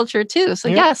part of the culture too. So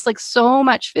yes, like so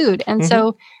much food, and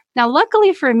so. Now,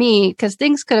 luckily for me, because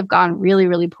things could have gone really,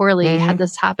 really poorly had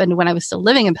this happened when I was still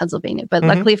living in Pennsylvania. But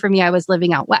luckily for me, I was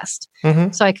living out west.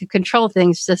 So I could control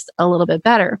things just a little bit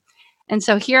better. And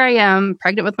so here I am,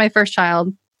 pregnant with my first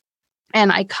child.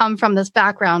 And I come from this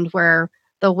background where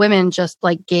the women just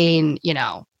like gain,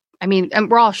 and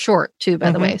we're all short too,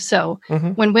 by the way. So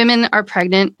when women are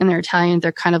pregnant and they're Italian,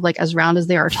 they're kind of like as round as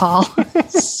they are tall.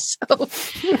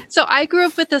 So I grew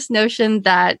up with this notion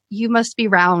that you must be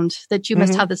round, that you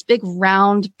must have this big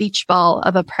round beach ball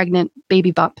of a pregnant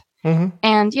baby bump.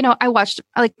 And, I watched,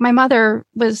 like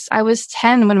I was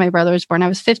 10 when my brother was born. I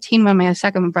was 15 when my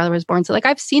second brother was born. So like,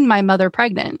 I've seen my mother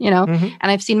pregnant, and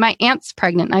I've seen my aunts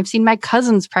pregnant. And I've seen my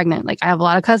cousins pregnant. Like I have a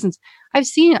lot of cousins. I've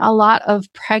seen a lot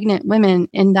of pregnant women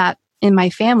in my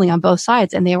family on both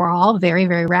sides, and they were all very,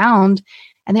 very round,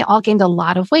 and they all gained a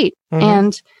lot of weight.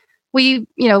 And we,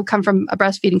 come from a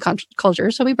breastfeeding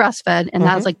culture. So we breastfed, and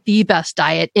that was like the best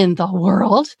diet in the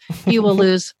world. You will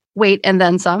lose weight and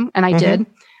then some. And I did.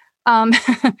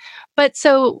 But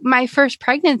so my first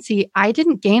pregnancy, I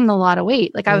didn't gain a lot of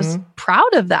weight. Like I was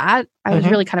proud of that. I was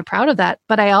really kind of proud of that.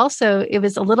 But it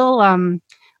was a little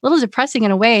depressing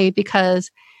in a way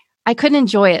because I couldn't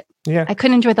enjoy it. Yeah. I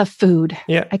couldn't enjoy the food.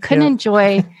 Yeah. I couldn't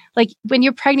enjoy, like when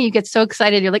you're pregnant, you get so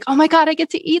excited. You're like, oh my God, I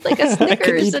get to eat like a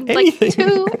Snickers and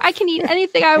anything. I can eat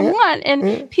anything I want.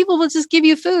 And people will just give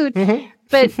you food.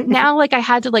 But now like I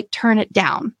had to like turn it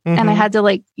down and I had to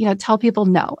like, tell people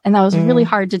no. And that was really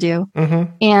hard to do.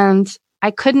 And I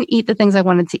couldn't eat the things I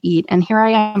wanted to eat. And here I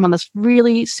am on this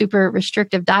really super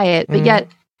restrictive diet, but yet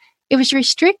it was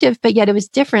restrictive, but yet it was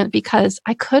different because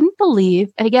I couldn't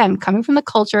believe, and again, coming from the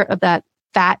culture of that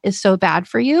fat is so bad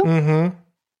for you,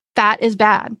 fat is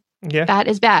bad. Yeah. Fat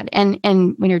is bad. And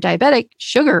when you're diabetic,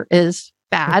 sugar is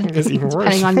bad,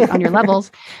 depending on your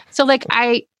levels. So like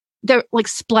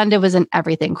Splenda was in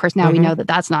everything. Of course, now we know that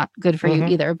that's not good for you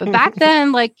either. But back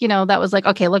then, like, that was like,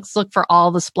 okay, let's look for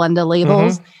all the Splenda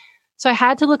labels. So I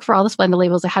had to look for all the Splenda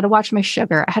labels. I had to watch my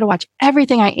sugar. I had to watch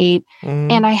everything I ate.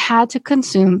 And I had to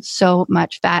consume so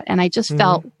much fat. And I just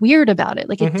felt weird about it.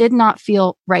 Like it did not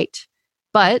feel right.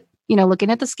 But,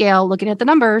 looking at the scale, looking at the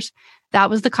numbers, that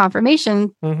was the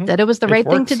confirmation that it was the right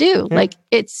thing to do. Yeah. Like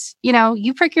it's,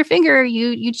 you prick your finger,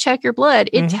 you check your blood.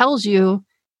 It tells you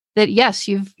that, yes,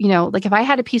 you've, like if I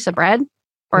had a piece of bread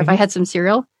or if I had some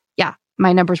cereal,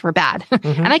 my numbers were bad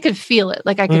and I could feel it.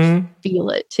 Like I could feel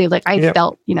it too. Like I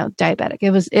felt, diabetic.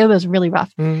 It was really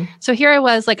rough. So here I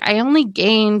was like, I only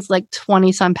gained like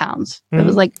 20 some pounds. It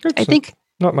was like, I think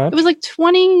not much. It was like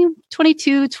 20,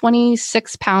 22,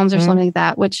 26 pounds or something like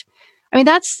that, which I mean,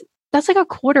 that's like a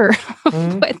quarter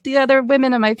of what the other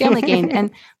women in my family gained. And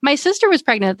my sister was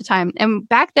pregnant at the time. And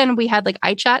back then we had like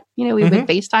iChat, we would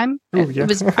FaceTime. It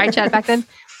was iChat back then.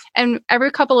 And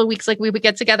every couple of weeks, like we would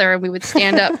get together and we would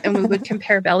stand up and we would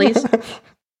compare bellies.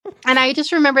 And I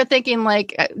just remember thinking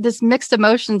like this mixed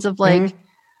emotions of like,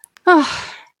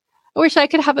 oh, I wish I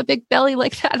could have a big belly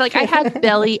like that. Like I had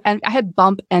belly and I had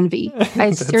bump envy.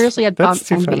 I seriously had bump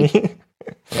envy. Funny.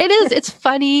 It is. It's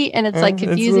funny and it's like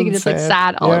confusing and it's like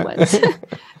sad all at once.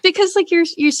 Because like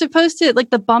you're supposed to, like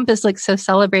the bump is like so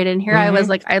celebrated. And here I was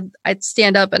like, I'd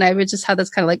stand up and I would just have this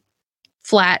kind of like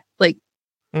flat, like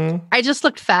I just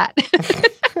looked fat.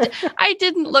 I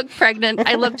didn't look pregnant.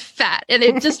 I looked fat and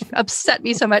it just upset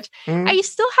me so much. I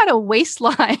still had a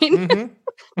waistline.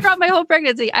 Throughout my whole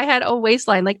pregnancy, I had a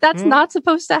waistline. Like that's not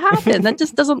supposed to happen. That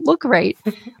just doesn't look right.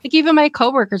 Like even my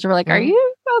coworkers were like, "Are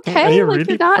you okay? Are you like really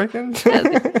you're not." pregnant?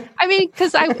 I mean,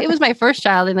 because it was my first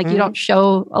child, and like you don't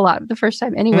show a lot the first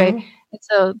time anyway. And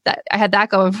so that I had that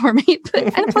going for me.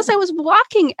 And plus, I was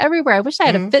walking everywhere. I wish I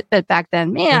had a Fitbit back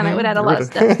then. Man, I would have had a lot of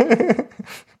stuff.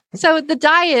 So the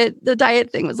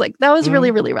diet thing was like that was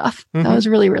really, really rough. That was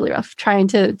really, really rough trying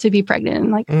to be pregnant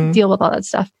and like deal with all that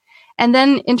stuff. And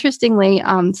then interestingly,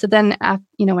 so then,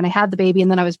 when I had the baby and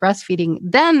then I was breastfeeding,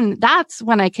 then that's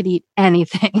when I could eat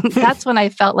anything. That's when I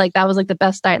felt like that was like the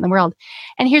best diet in the world.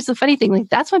 And here's the funny thing, like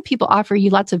that's when people offer you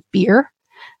lots of beer.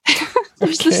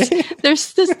 There's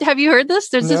this, have you heard this?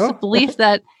 There's this belief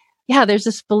that, there's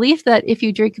this belief that if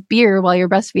you drink beer while you're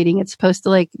breastfeeding, it's supposed to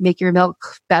like make your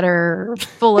milk better,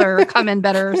 fuller, come in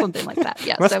better or something like that.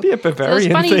 Yeah. Must be a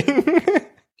Bavarian thing.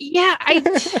 Yeah,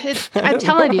 I'm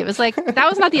telling you, it was like that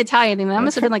was not the Italian thing. That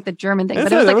must have been like the German thing.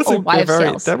 But it was like old wives'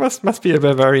 tales. That must be a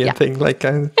Bavarian thing. Like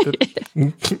get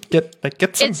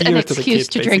some it's beer an to the excuse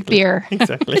kid, to drink beer.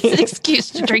 Exactly, it's an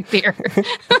excuse to drink beer.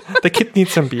 The kid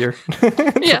needs some beer.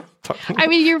 Yeah, I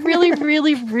mean, you're really,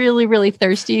 really, really, really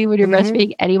thirsty when you're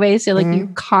breastfeeding anyway. So like you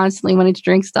constantly wanting to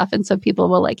drink stuff, and so people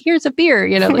will like, "Here's a beer,"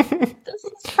 like this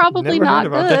is probably not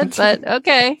good, but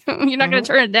okay, you're not going to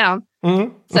turn it down.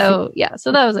 So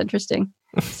that was interesting.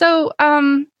 So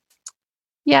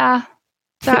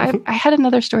so I had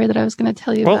another story that I was going to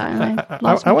tell you about.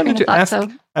 I wanted to ask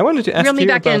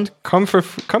you about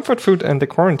comfort food and the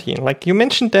quarantine. Like you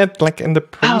mentioned that like in the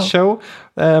pre-show,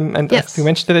 and yes. you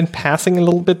mentioned it in passing a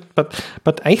little bit,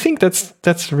 but I think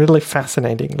that's really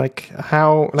fascinating. Like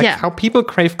how people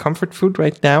crave comfort food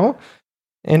right now,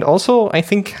 and also I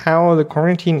think how the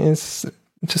quarantine is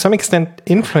to some extent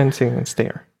influencing us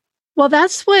there. Well,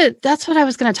 that's what I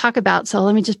was going to talk about. So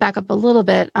let me just back up a little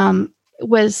bit.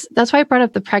 That's why I brought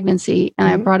up the pregnancy and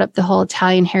I brought up the whole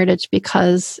Italian heritage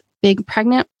because being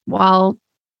pregnant while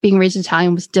being raised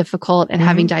Italian was difficult and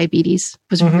having diabetes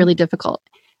was really difficult.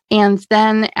 And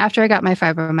then after I got my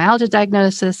fibromyalgia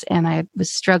diagnosis and I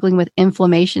was struggling with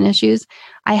inflammation issues,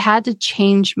 I had to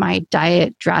change my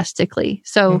diet drastically.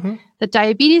 So the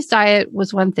diabetes diet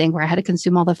was one thing where I had to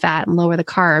consume all the fat and lower the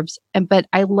carbs. But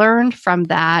I learned from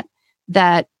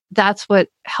that's what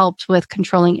helped with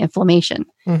controlling inflammation.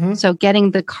 So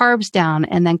getting the carbs down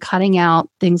and then cutting out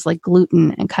things like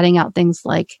gluten and cutting out things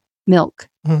like milk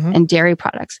and dairy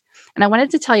products. And I wanted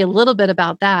to tell you a little bit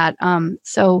about that.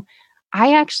 So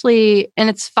I actually, and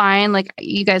it's fine. Like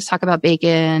you guys talk about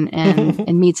bacon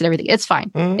and meats and everything. It's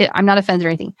fine. I'm not offended or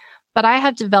anything. But I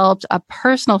have developed a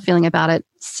personal feeling about it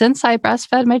since I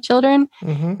breastfed my children.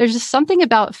 There's just something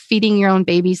about feeding your own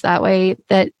babies that way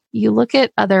that you look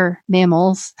at other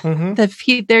mammals that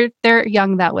feed they're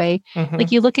young that way.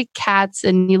 Like you look at cats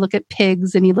and you look at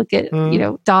pigs and you look at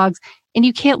dogs and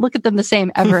you can't look at them the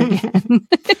same ever again.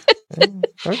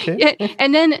 Okay.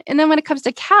 And then when it comes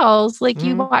to cows, like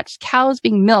you watch cows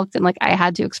being milked and like I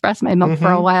had to express my milk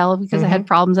for a while because I had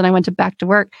problems and I went back to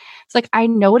work. It's like I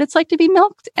know what it's like to be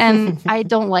milked and I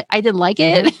didn't like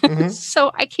it.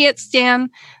 So I can't stand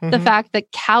the fact that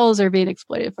cows are being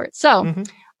exploited for it. So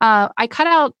I cut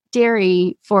out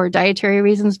dairy for dietary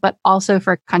reasons, but also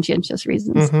for conscientious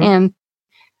reasons. And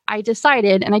I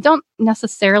decided, and I don't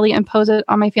necessarily impose it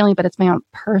on my family, but it's my own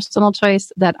personal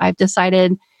choice that I've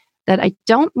decided that I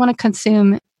don't want to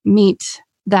consume meat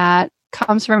that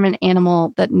comes from an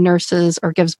animal that nurses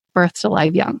or gives birth to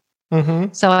live young.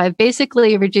 So I've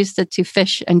basically reduced it to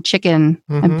fish and chicken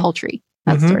and poultry,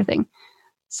 that sort of thing.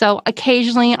 So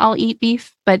occasionally I'll eat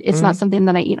beef, but it's not something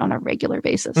that I eat on a regular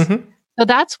basis. So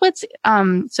that's what's,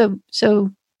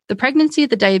 so the pregnancy,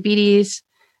 the diabetes,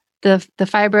 the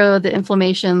fibro, the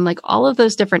inflammation, like all of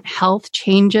those different health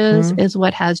changes is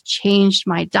what has changed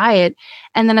my diet.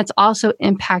 And then it's also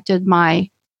impacted my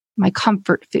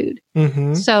comfort food.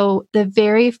 So the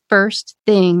very first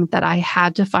thing that I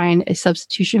had to find a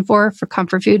substitution for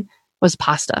comfort food was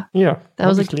pasta. Yeah. That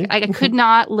was like, I could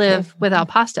not live without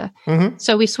pasta.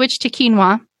 So we switched to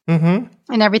quinoa and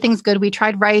everything's good. We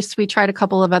tried rice. We tried a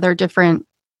couple of other different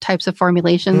types of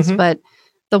formulations, but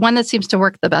the one that seems to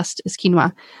work the best is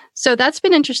quinoa. So that's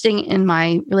been interesting in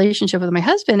my relationship with my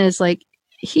husband is like,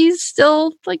 he's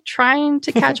still like trying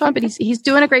to catch on, but he's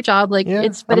doing a great job. Like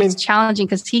it's challenging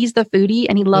because he's the foodie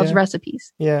and he loves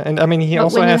recipes. Yeah, and I mean he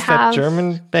also has that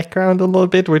German background a little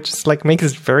bit, which is like makes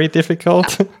it very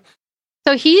difficult.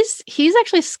 So he's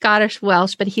actually Scottish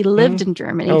Welsh, but he lived in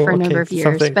Germany for a number of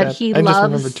years. But he loves. I just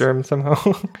remember German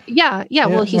somehow. Yeah.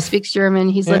 Well, he speaks German.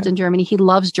 He's lived in Germany. He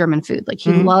loves German food. Like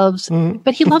he loves,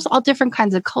 but he loves all different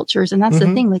kinds of cultures, and that's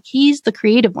the thing. Like he's the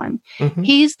creative one.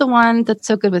 He's the one that's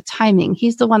so good with timing.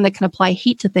 He's the one that can apply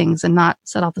heat to things and not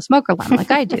set off the smoke alarm like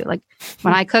I do. Like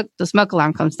when I cook, the smoke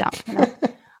alarm comes down. You know?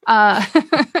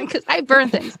 Because I burn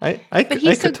things. But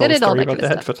he's so good at all that kind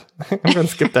of stuff. But I'm going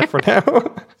to skip that for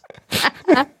now.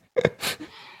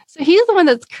 So he's the one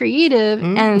that's creative,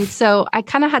 and so I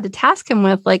kind of had to task him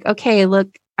with like, okay,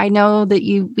 look, I know that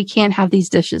we can't have these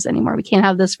dishes anymore. We can't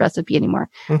have this recipe anymore.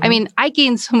 I mean, I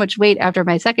gained so much weight after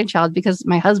my second child because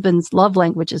my husband's love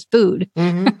language is food.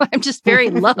 I'm just very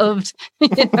loved,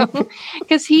 you know,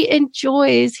 because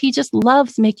he just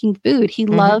loves making food. He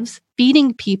loves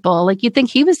feeding people. Like you'd think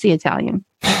he was the Italian.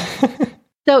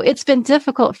 So it's been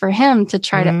difficult for him to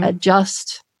try to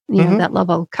adjust that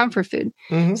level of comfort food.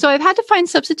 So I've had to find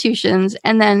substitutions,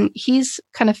 and then he's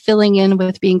kind of filling in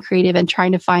with being creative and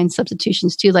trying to find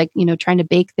substitutions too, like, you know, trying to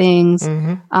bake things.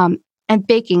 And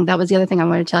baking, that was the other thing I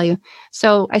wanted to tell you.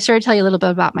 So I started to tell you a little bit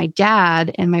about my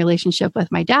dad and my relationship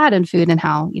with my dad and food, and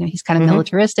how, you know, he's kind of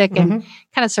militaristic and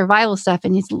kind of survival stuff.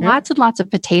 And he's lots and lots of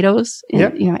potatoes.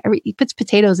 And, you know, he puts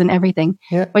potatoes in everything,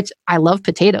 which I love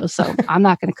potatoes. So I'm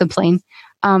not going to complain.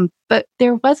 But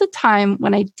there was a time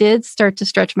when I did start to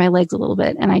stretch my legs a little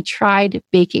bit, and I tried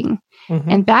baking.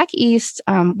 And back east,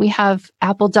 we have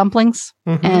apple dumplings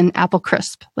and apple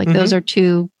crisp. Like those are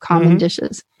two common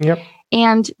dishes.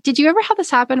 And did you ever have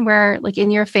this happen where, like,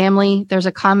 in your family, there's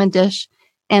a common dish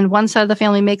and one side of the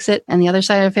family makes it and the other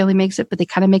side of the family makes it, but they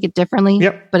kind of make it differently,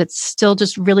 but it's still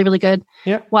just really, really good?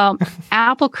 Well,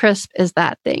 apple crisp is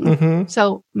that thing.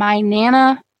 So my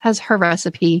Nana has her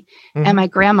recipe and my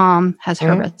grandmom has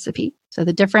her recipe. So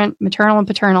the different maternal and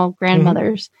paternal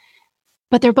grandmothers,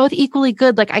 but they're both equally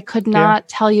good. Like I could not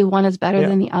tell you one is better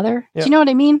than the other. Do you know what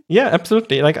I mean? Yeah,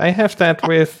 absolutely. Like I have that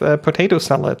with potato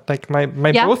salad. Like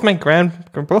both my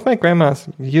grandmas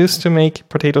used to make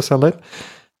potato salad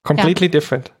completely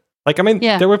different. Like, I mean,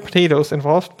 there were potatoes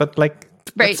involved, but like,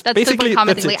 that's the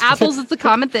common thing. Like apples is the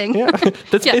common thing.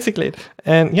 That's basically it.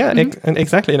 And and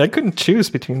exactly. And I couldn't choose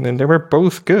between them. They were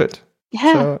both good.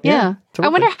 Totally. I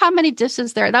wonder how many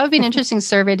dishes there. That would be an interesting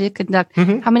survey to conduct.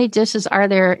 How many dishes are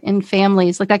there in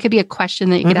families? Like that could be a question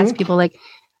that you could ask people. Like,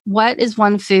 what is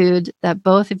one food that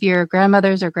both of your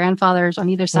grandmothers or grandfathers on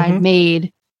either side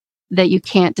made that you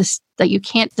can't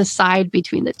decide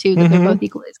between the two, that they're both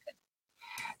equally as good?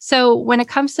 So when it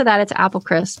comes to that, it's apple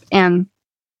crisp. And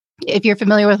if you're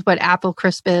familiar with what apple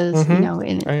crisp is, you know,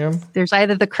 there's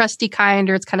either the crusty kind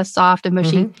or it's kind of soft and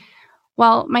mushy.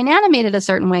 Well, my Nana made it a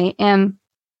certain way, and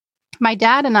my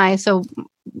dad and I, so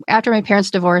after my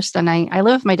parents divorced, and I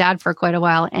lived with my dad for quite a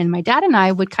while, and my dad and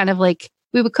I would kind of like,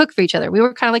 we would cook for each other. We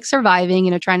were kind of like surviving,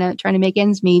 you know, trying to make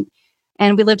ends meet.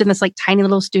 And we lived in this like tiny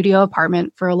little studio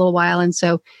apartment for a little while. And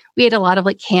so we ate a lot of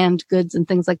like canned goods and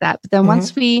things like that. But then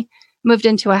once we moved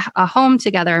into a home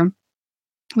together,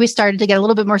 we started to get a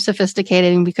little bit more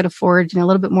sophisticated, and we could afford, you know, a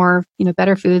little bit more, you know,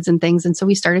 better foods and things. And so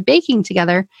we started baking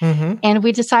together, and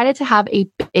we decided to have a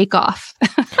bake-off.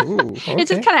 It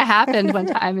just kind of happened one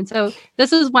time. And so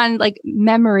this is one like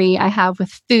memory I have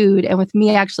with food and with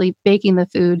me actually baking the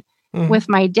food with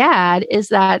my dad is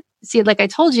that, see, like I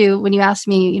told you, when you asked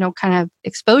me, you know, kind of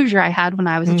exposure I had when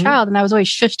I was a child, and I was always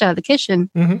shushed out of the kitchen.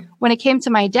 When it came to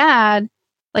my dad,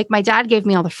 like my dad gave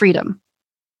me all the freedom.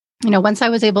 You know, once I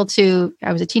was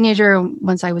a teenager,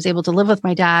 once I was able to live with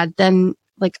my dad, then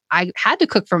like I had to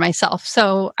cook for myself.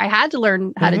 So I had to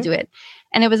learn how to do it.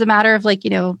 And it was a matter of like,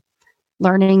 you know,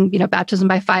 learning, you know, baptism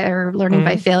by fire, learning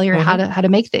by failure, how to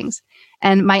make things.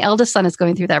 And my eldest son is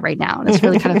going through that right now. And it's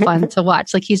really kind of fun to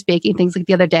watch. Like he's baking things. Like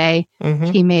the other day,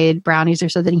 he made brownies or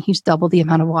something. He used double the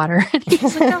amount of water. And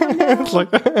he's like, oh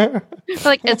no.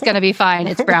 Like, it's going to be fine.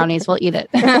 It's brownies. We'll eat it.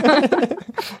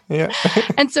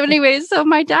 And so anyways, so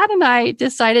my dad and I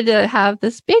decided to have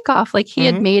this bake-off. Like he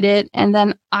had made it. And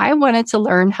then I wanted to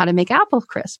learn how to make apple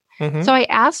crisp. So I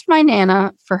asked my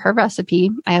Nana for her recipe.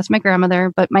 I asked my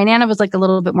grandmother, but my Nana was like a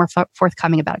little bit more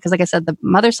forthcoming about it. Because like I said, the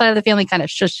mother side of the family kind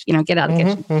of shush, you know, get out of the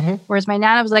kitchen. Whereas my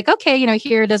Nana was like, okay, you know,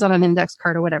 here it is on an index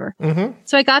card or whatever.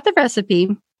 So I got the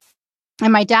recipe,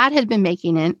 and my dad had been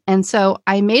making it. And so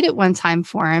I made it one time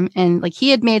for him, and like he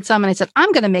had made some, and I said,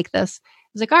 I'm going to make this. I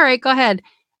was like, all right, go ahead.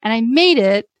 And I made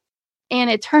it,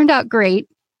 and it turned out great.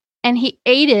 And he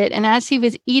ate it. And as he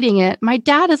was eating it, my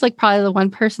dad is like probably the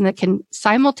one person that can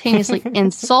simultaneously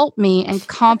insult me and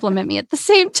compliment me at the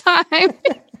same time.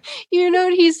 You know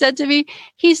what he said to me?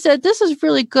 He said, "This is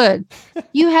really good.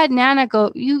 You had Nana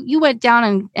go, you went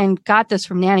down and got this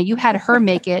from Nana. You had her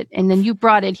make it and then you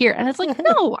brought it here." And it's like,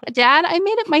 "No, Dad, I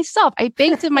made it myself. I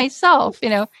baked it myself," you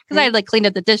know, because I had like cleaned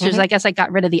up the dishes. I guess I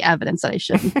got rid of the evidence that I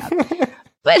shouldn't have.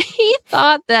 But he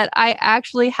thought that I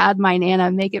actually had my Nana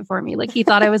make it for me. Like he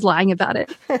thought I was lying about it.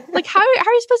 Like how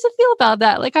are you supposed to feel about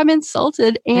that? Like I'm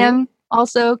insulted and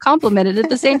also complimented at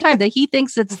the same time that he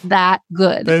thinks it's that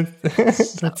good.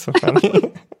 That's so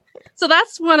funny. So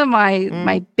that's one of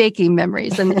my baking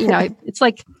memories. And you know, it's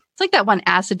like that one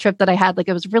acid trip that I had. Like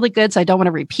it was really good, so I don't want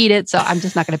to repeat it. So I'm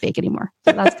just not going to bake anymore.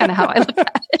 So that's kind of how I look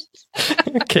at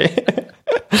it. Okay.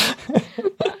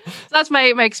 So that's my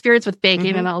experience with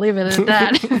baking, and I'll leave it at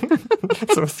that.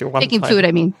 So baking food,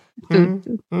 I mean.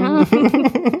 Food.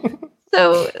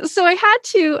 So I had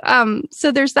to,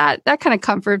 so there's that kind of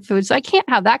comfort food. So I can't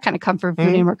have that kind of comfort food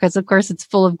anymore because, of course, it's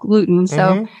full of gluten.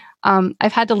 So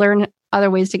I've had to learn other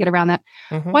ways to get around that.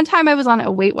 One time I was on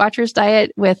a Weight Watchers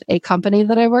diet with a company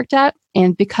that I worked at.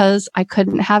 And because I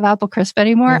couldn't have apple crisp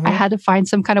anymore, I had to find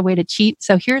some kind of way to cheat.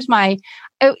 So here's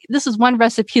this is one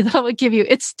recipe that I would give you.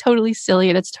 It's totally silly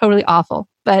and it's totally awful.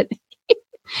 But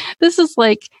this is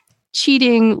like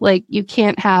cheating. Like you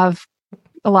can't have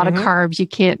a lot of carbs.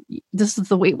 This is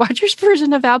the Weight Watchers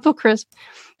version of apple crisp.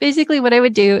 Basically what I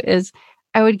would do is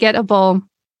I would get a bowl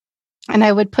and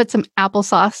I would put some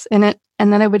applesauce in it.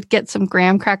 And then I would get some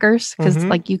graham crackers because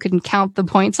like you can count the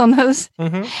points on those.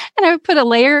 And I would put a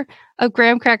layer of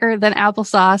graham cracker, then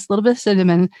applesauce, a little bit of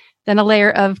cinnamon, then a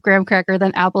layer of graham cracker,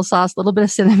 then applesauce, a little bit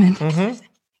of cinnamon.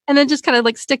 And then just kind of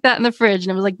like stick that in the fridge.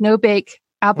 And it was like no bake,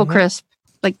 apple crisp,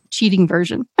 like cheating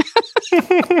version.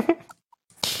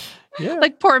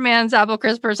 Like poor man's apple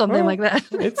crisp or something like that.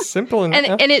 It's simple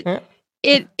enough.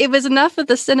 And it was enough of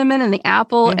the cinnamon and the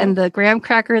apple and the graham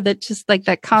cracker that just like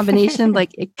that combination,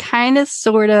 like it kind of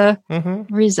sort of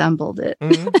resembled it.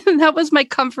 That was my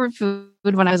comfort food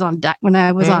when I was on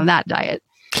that diet.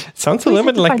 Sounds a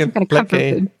little bit like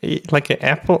an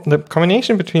apple. The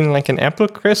combination between like an apple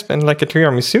crisp and like a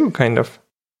tiramisu, kind of.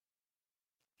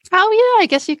 Oh yeah, I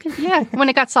guess you could. Yeah, when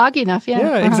it got soggy enough. Yeah.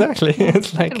 Yeah, exactly.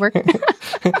 It's like work.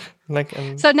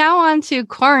 So now on to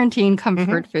quarantine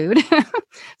comfort food.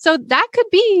 So that could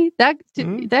be that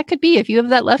could be if you have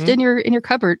that left in your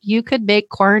cupboard, you could make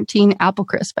quarantine apple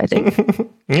crisp. I think.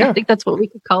 I think that's what we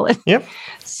could call it. Yep.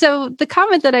 So the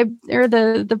comment that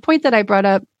the point that I brought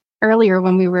up earlier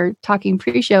when we were talking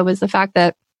pre-show was the fact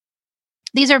that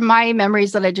these are my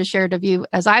memories that I just shared of you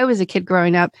as I was a kid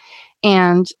growing up,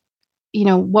 and you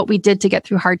know, what we did to get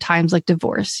through hard times like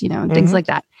divorce, you know, and things like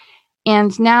that.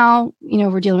 And now, you know,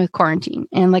 we're dealing with quarantine.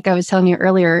 And like I was telling you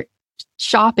earlier,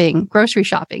 grocery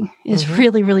shopping is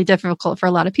really, really difficult for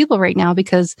a lot of people right now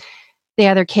because they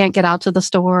either can't get out to the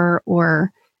store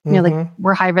or, you know, like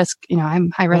we're high risk, you know,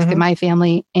 I'm high risk in my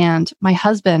family, and my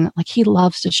husband, like he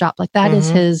loves to shop. Like that is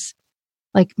his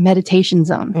like meditation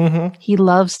zone. He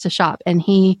loves to shop, and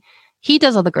he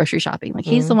does all the grocery shopping. Like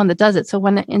he's the one that does it. So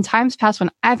when in times past when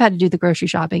I've had to do the grocery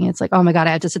shopping, it's like, oh my God,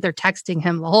 I have to sit there texting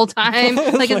him the whole time.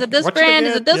 Like, is it this brand?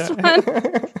 Is it this one?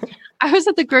 I was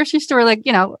at the grocery store, like,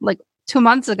 you know, like 2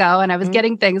 months ago, and I was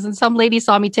getting things, and some lady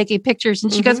saw me taking pictures,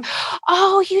 and she goes,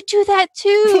 "Oh, you do that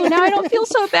too. Now I don't feel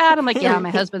so bad." I'm like, "Yeah, my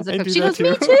husband's a cook." She goes,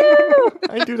 "Me too."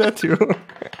 I do that too.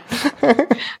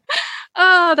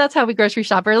 Oh, that's how we grocery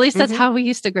shop, or at least that's how we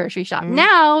used to grocery shop.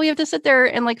 Now we have to sit there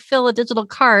and like fill a digital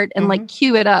cart and like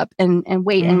queue it up and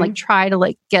wait and like try to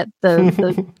like get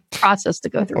the process to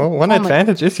go through. Well, one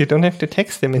advantage is you don't have to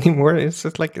text them anymore. It's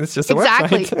just like, it's just a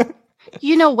website.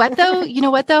 You know what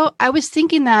though? I was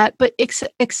thinking that, but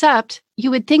except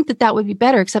you would think that would be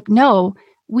better, except no.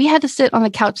 We had to sit on the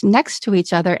couch next to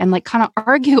each other and like kind of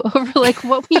argue over like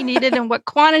what we needed and what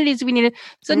quantities we needed.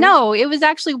 So no, it was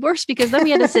actually worse because then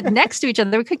we had to sit next to each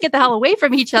other. We couldn't get the hell away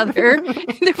from each other.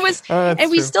 And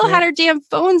we still had our damn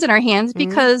phones in our hands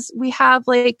because we have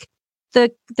like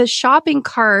the shopping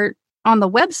cart on the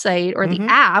website or the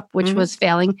app, which was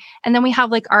failing. And then we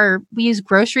have like we use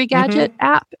Grocery Gadget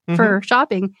app for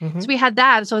shopping. So we had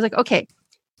that. So I was like, okay,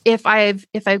 if I've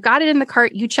got it in the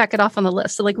cart, you check it off on the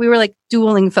list. So like we were like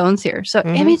dueling phones here. So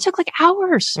I mean, it took like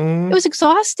hours. It was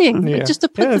exhausting like, just to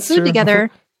put the food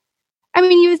together. I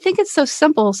mean, you would think it's so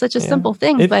simple, such a simple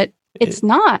thing, but it's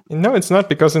not. No, it's not,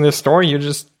 because in the store you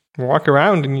just walk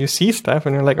around and you see stuff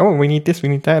and you're like, oh, we need this, we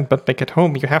need that. But like at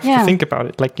home, you have to think about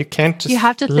it. Like you can't just you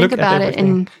have to think about it,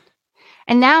 and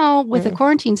And now with the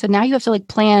quarantine, so now you have to like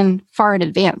plan far in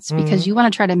advance because you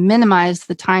want to try to minimize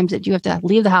the times that you have to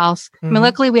leave the house. I mean,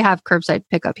 luckily we have curbside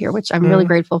pickup here, which I'm really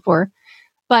grateful for.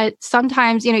 But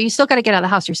sometimes, you still got to get out of the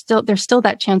house. There's still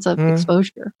that chance of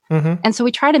exposure. And so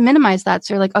we try to minimize that.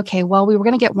 So you're like, okay, well, we were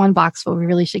going to get 1 box, but we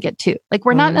really should get 2. Like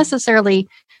we're not necessarily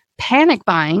panic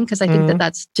buying because I think that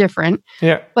that's different.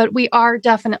 Yeah. But we are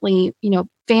definitely,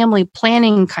 family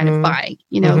planning kind of buying,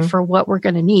 for what we're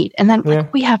going to need. And then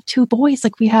like, we have 2 boys,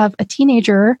 like we have a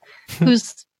teenager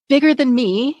who's bigger than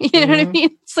me. You know what I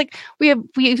mean? It's like we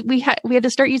had to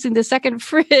start using the second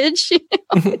fridge.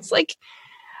 It's like,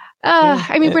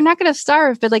 I mean, we're not going to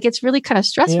starve, but like, it's really kind of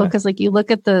stressful because like you look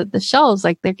at the shelves,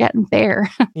 like they're getting bare.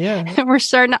 And we're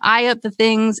starting to eye up the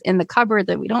things in the cupboard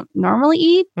that we don't normally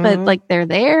eat, but like they're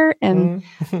there. And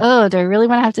do I really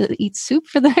want to have to eat soup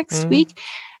for the next week?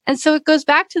 And so it goes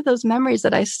back to those memories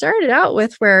that I started out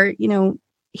with where,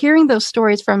 hearing those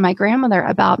stories from my grandmother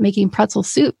about making pretzel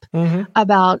soup,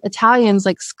 about Italians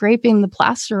like scraping the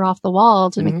plaster off the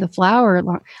wall to make the flour.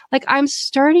 Like I'm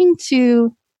starting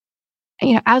to,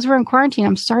 as we're in quarantine,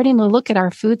 I'm starting to look at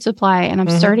our food supply and I'm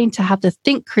starting to have to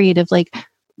think creative, like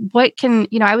what can,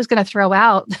 I was going to throw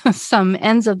out some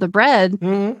ends of the bread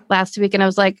last week. And I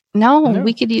was like, no.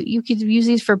 You could use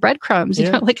these for breadcrumbs.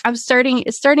 Like it's starting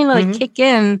to like kick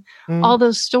in all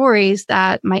those stories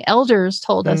that my elders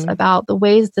told us about the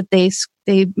ways that they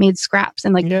made scraps.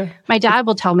 And like my dad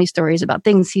will tell me stories about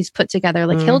things he's put together.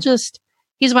 Like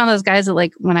he's one of those guys that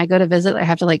like, when I go to visit, I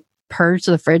have to like purge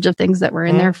the fridge of things that were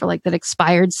in there for like that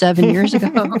expired 7 years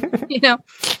ago,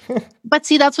 But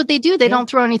see, that's what they do. They don't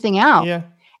throw anything out.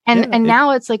 And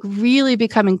now it's like really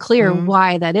becoming clear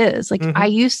why that is. Like I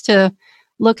used to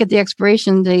look at the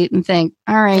expiration date and think,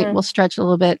 all right, we'll stretch a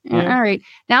little bit. All right.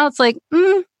 Now it's like,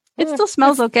 it still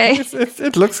smells okay.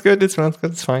 It looks good. It smells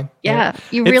good. It's fine. Yeah.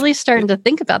 You're really starting to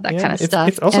think about that kind of stuff.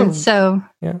 It's also, and so,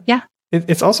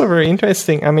 It's also very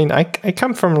interesting. I mean, I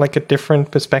come from like a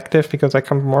different perspective because I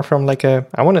come more from like I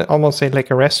want to almost say like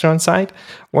a restaurant side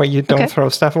where you don't throw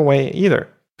stuff away either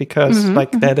because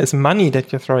that is money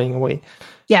that you're throwing away.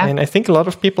 Yeah. And I think a lot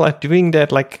of people are doing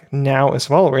that like now as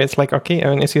well, where it's like, okay,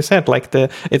 I mean, as you said, like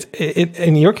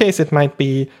in your case, it might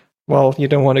be, well, you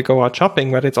don't want to go out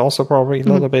shopping, but it's also probably a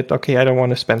little bit, okay, I don't want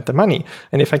to spend the money.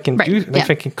 And if I can if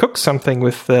I can cook something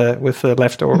with the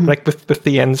leftover, like with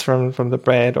the ends from the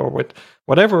bread or with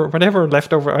whatever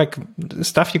leftover, like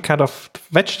stuff you cut off,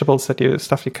 vegetables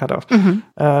stuff you cut off,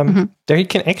 there you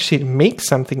can actually make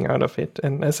something out of it.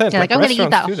 And as I said, like I'm going to eat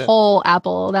that whole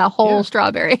apple, that whole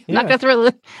strawberry. I'm not going to throw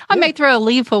I might throw a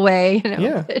leaf away.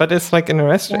 But it's like in a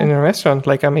restaurant,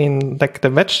 like, I mean, like the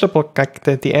vegetable, like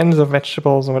the ends of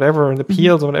vegetables or whatever, and the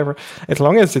peels or whatever, as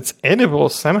long as it's edible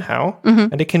somehow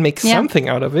and they can make something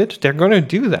out of it, they're going to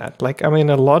do that. Like, I mean,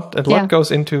 a lot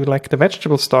goes into like the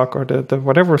vegetable stock or the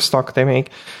whatever stock they make.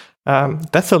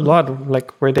 That's a lot,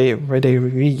 like where they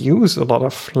reuse a lot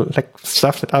of like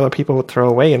stuff that other people would throw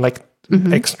away and like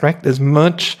extract as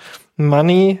much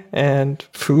money and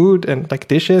food and like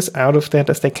dishes out of that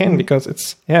as they can because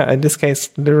it's in this case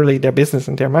literally their business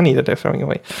and their money that they're throwing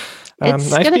away. It's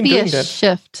going to be a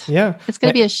shift. Yeah. It's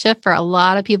going to be a shift for a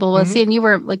lot of people. Well, see, and you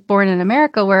were like born in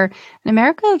America where in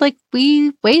America, like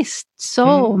we waste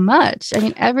so much. I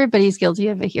mean, everybody's guilty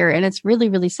of it here. And it's really,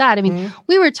 really sad. I mean,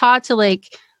 we were taught to like,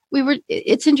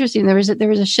 it's interesting. There was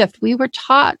a shift. We were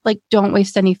taught like, don't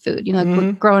waste any food.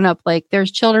 Growing up, like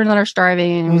there's children that are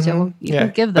starving and we say, well, you can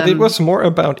give them. But it was more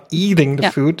about eating the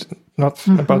food, not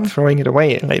about throwing it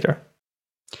away later.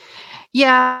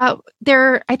 Yeah,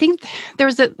 I think there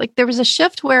was a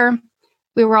shift where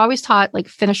we were always taught like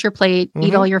finish your plate,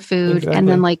 eat all your food, and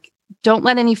then like don't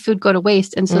let any food go to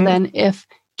waste. And so then if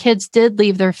kids did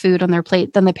leave their food on their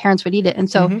plate, then the parents would eat it. And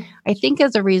so I think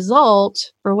as a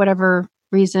result, for whatever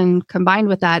reason combined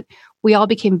with that, we all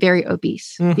became very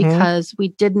obese because we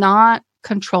did not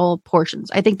control portions.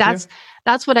 I think that's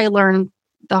what I learned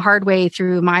the hard way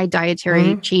through my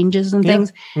dietary changes and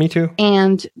things. Me too.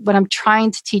 And what I'm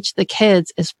trying to teach the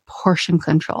kids is portion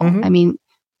control. I mean,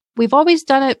 we've always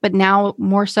done it, but now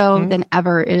more so than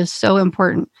ever, it is so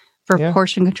important for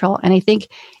portion control. And I think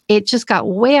it just got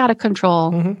way out of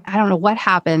control. I don't know what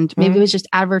happened. Maybe it was just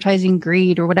advertising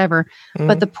greed or whatever,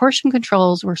 but the portion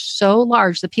controls were so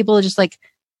large that people are just like,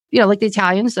 like the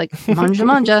Italians, like mangia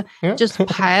mangia, Yeah. just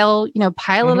pile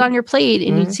it on your plate,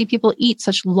 and you'd see people eat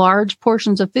such large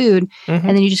portions of food, Mm-hmm.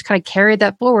 and then you just kind of carried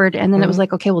that forward. And then it was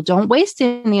like, okay, well, don't waste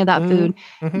any of that food.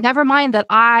 Mm-hmm. Never mind that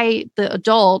I, the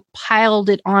adult, piled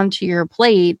it onto your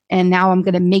plate, and now I'm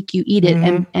going to make you eat it.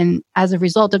 And as a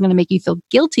result, I'm going to make you feel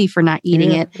guilty for not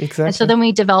eating it. Exactly. And so then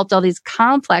we developed all these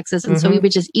complexes. And so we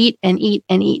would just eat and eat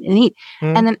and eat and eat.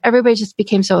 And then everybody just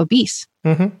became so obese.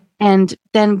 Mm-hmm. And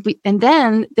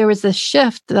then there was this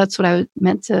shift. That's what I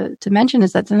meant to mention,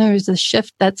 is that then there was this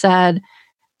shift that said,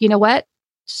 you know what?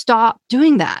 Stop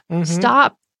doing that.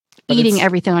 Stop eating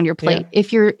everything on your plate.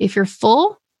 If you're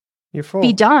full, you're full.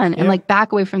 Be done and like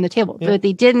back away from the table. But what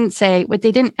they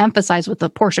didn't emphasize with the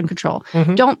portion control,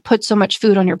 don't put so much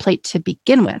food on your plate to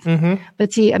begin with.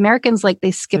 But see, Americans, like,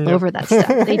 they skip over that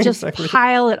step. They just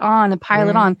pile it on and pile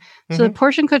it on. So the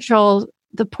portion control,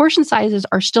 the portion sizes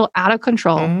are still out of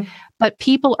control, but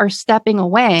people are stepping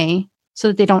away so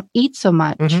that they don't eat so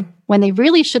much when they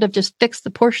really should have just fixed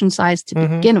the portion size to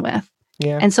begin with.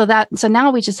 Yeah. And so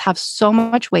now we just have so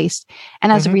much waste.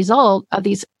 And as a result of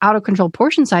these out of control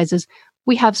portion sizes,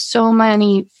 we have so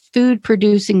many food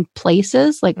producing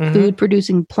places, like food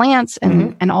producing plants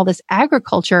and all this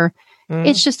agriculture.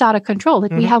 It's just out of control.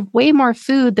 Like we have way more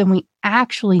food than we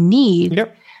actually need.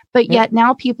 Yep. But yet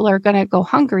now people are going to go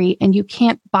hungry, and you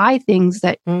can't buy things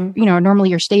that, are normally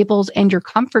your staples and your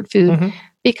comfort food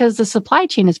because the supply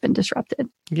chain has been disrupted.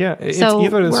 Yeah, it's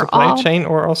either the supply chain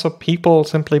or also people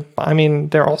simply,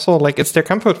 they're also like, it's their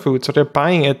comfort food. So they're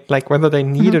buying it like whether they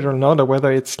need it or not, or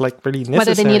whether it's like really necessary.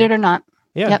 Whether they need it or not.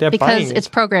 Yeah, they're because buying it's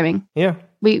programming. Yeah.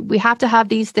 We have to have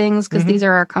these things because these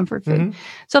are our comfort food.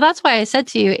 So that's why I said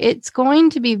to you, it's going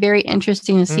to be very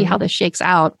interesting to see how this shakes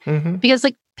out. Because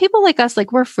like people like us,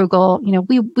 like we're frugal,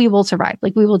 we will survive.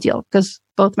 Like we will deal, because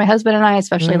both my husband and I,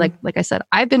 especially like I said,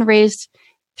 I've been raised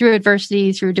through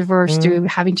adversity, through divorce, through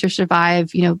having to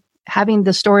survive, having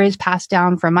the stories passed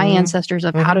down from my ancestors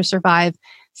of how to survive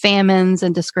famines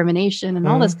and discrimination and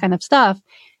all this kind of stuff.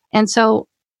 And so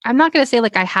I'm not going to say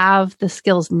like I have the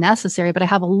skills necessary, but I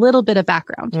have a little bit of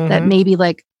background that maybe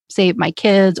like say my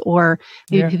kids or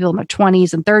maybe people in their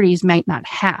 20s and 30s might not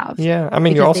have. Yeah.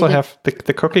 You also have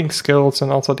the cooking skills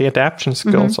and also the adaptation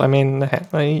skills.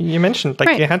 You mentioned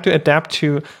like you had to adapt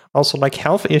to also like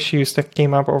health issues that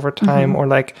came up over time or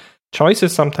like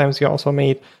choices sometimes you also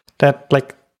made that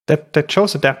like that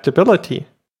shows adaptability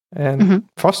and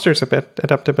fosters a bit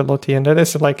adaptability. And that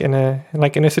is like in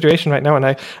a situation right now. And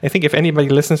I think if anybody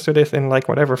listens to this in like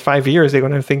whatever 5 years, they're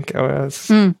going to think, oh, it's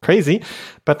crazy.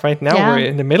 But right now we're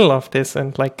in the middle of this,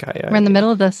 and like we're in the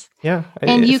middle of this. Yeah,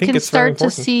 and you can start to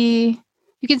see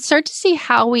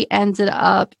how we ended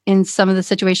up in some of the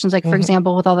situations, like for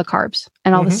example, with all the carbs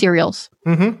and all the cereals.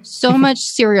 So much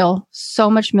cereal, so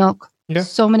much milk,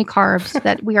 so many carbs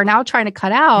that we are now trying to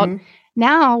cut out.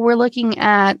 Now we're looking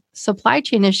at supply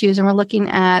chain issues, and we're looking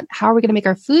at how are we going to make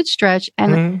our food stretch.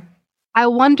 And I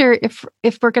wonder if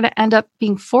we're going to end up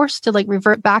being forced to like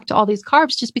revert back to all these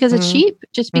carbs just because it's cheap,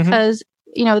 just because,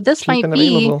 this cheap might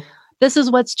be, available. This is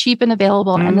what's cheap and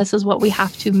available. And this is what we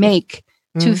have to make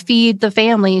to feed the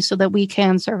family so that we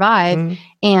can survive.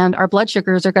 And our blood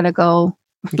sugars are going to go,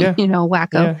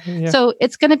 wacko. Yeah. So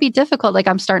it's going to be difficult. Like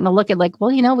I'm starting to look at like,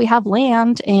 well, we have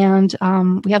land and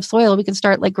we have soil. We can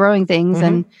start like growing things,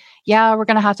 and we're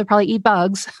going to have to probably eat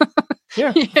bugs.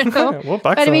 Yeah. Well,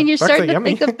 but you're starting to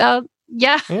think about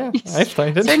I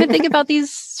started starting to think about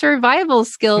these survival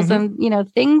skills and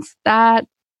things that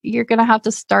you're going to have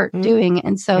to start doing.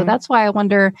 And so that's why I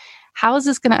wonder, how is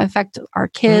this going to affect our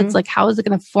kids? Like, how is it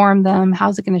going to form them? How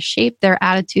is it going to shape their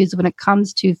attitudes when it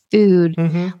comes to food?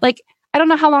 Like, I don't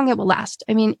know how long it will last.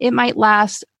 It might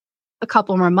last a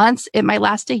couple more months. It might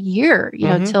last a year,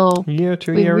 till 2 years.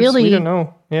 Really, we don't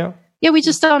know. Yeah. Yeah, we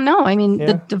just don't know.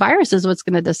 The virus is what's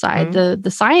going to decide.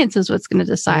 The science is what's going to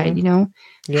decide,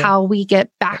 how we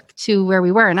get back to where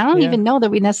we were. And I don't even know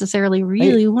that we necessarily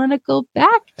really want to go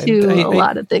back to a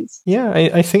lot of things. Yeah,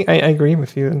 I think I agree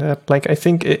with you in that. Like, I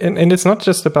think, and it's not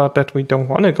just about that we don't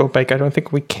want to go back. I don't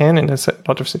think we can in a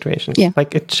lot of situations. Yeah.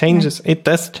 Like, it changes. It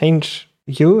does change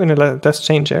you, and it does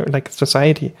change like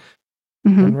society.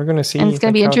 And we're going to see. And it's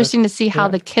going to be interesting to see how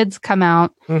the kids come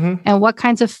out and what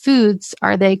kinds of foods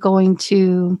are they going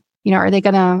to, are we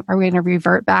going to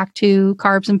revert back to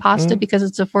carbs and pasta because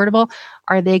it's affordable?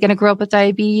 Are they going to grow up with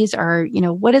diabetes? Or,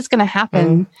 what is going to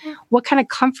happen? What kind of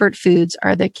comfort foods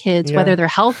are the kids, whether they're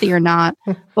healthy or not?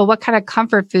 But what kind of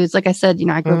comfort foods? Like I said,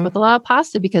 I grew up with a lot of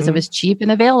pasta because it was cheap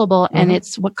and available, and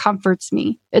it's what comforts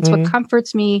me. It's what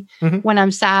comforts me when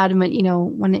I'm sad, and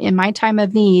when in my time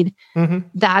of need,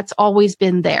 that's always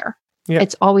been there.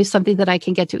 it's always something that I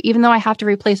can get to, even though I have to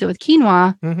replace it with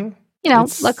quinoa.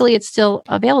 Luckily it's still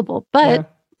available, but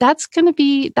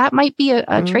that might be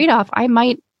a trade-off. I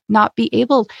might not be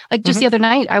able, like just the other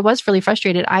night, I was really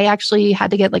frustrated. I actually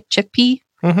had to get like chickpea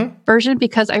version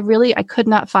because I could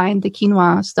not find the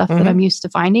quinoa stuff that I'm used to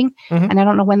finding. And I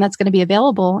don't know when that's going to be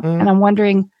available. And I'm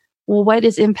wondering, well, what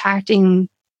is impacting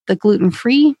the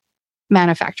gluten-free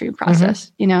manufacturing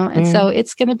process, and so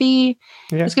it's going to be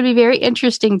very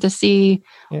interesting to see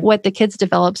what the kids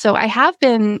develop. So I have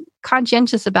been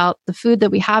conscientious about the food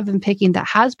that we have been picking that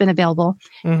has been available,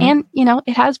 and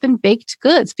it has been baked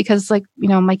goods because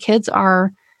my kids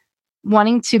are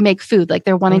wanting to make food, like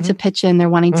they're wanting to pitch in, they're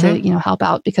wanting to help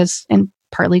out and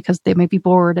partly because they might be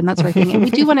bored and that sort of thing. And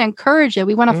we do want to encourage it.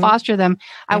 We want to foster them.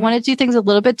 I want to do things a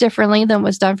little bit differently than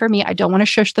was done for me. I don't want to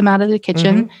shush them out of the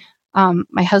kitchen.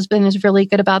 My husband is really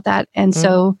good about that. And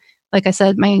so, like I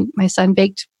said, my son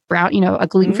baked a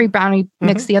gluten-free brownie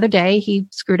mix the other day. He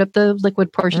screwed up the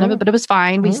liquid portion of it, but it was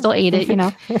fine. We still ate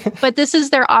it, But this is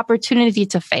their opportunity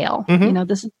to fail.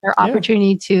 This is their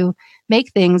opportunity to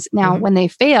make things. Now, when they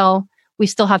fail, we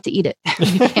still have to eat it.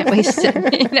 We can't waste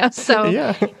it, So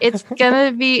it's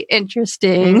going to be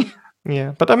interesting.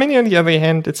 Yeah, but on the other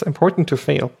hand, it's important to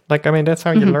fail. That's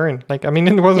how you learn.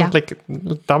 It wasn't like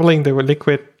doubling the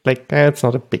liquid. It's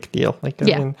not a big deal.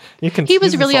 You can. He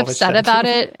was really upset about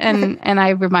it, and I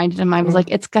reminded him. I was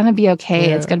like, "It's gonna be okay.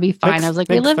 Yeah. It's gonna be fine." I was like,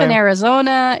 "We live in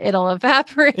Arizona. It'll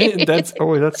evaporate." That's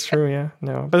true. Yeah,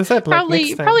 no, but is that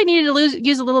probably needed to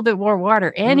use a little bit more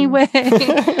water anyway.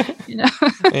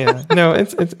 Yeah, no,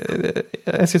 it's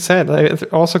as you said. It's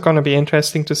also going to be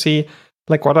interesting to see.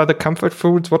 What are the comfort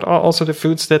foods? What are also the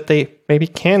foods that they maybe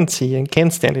can't see and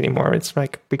can't stand anymore? It's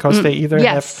because they either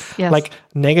have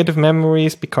negative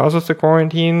memories because of the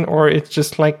quarantine, or it's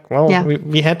just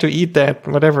we had to eat that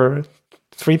whatever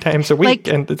 3 times a week,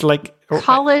 and it's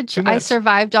college. I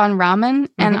survived on ramen,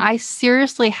 and I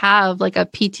seriously have a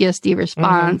PTSD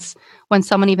response when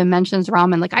someone even mentions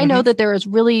ramen. I know that there is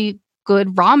really good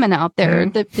ramen out there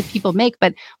that people make,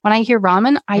 but when I hear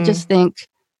ramen, I just think,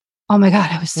 oh my God,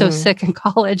 I was so sick in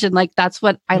college. And that's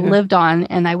what I lived on,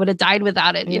 and I would have died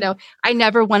without it. I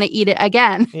never want to eat it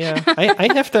again. I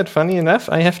have that, funny enough.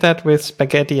 I have that with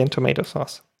spaghetti and tomato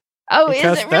sauce. Oh,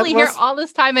 because is it really? Here all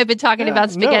this time I've been talking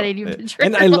about spaghetti. No.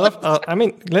 And I love,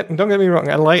 don't get me wrong.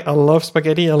 I love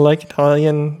spaghetti. I like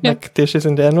Italian dishes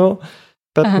in general.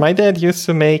 But my dad used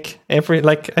to make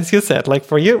as you said,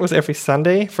 for you it was every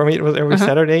Sunday. For me it was every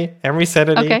Saturday. Every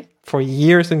Saturday for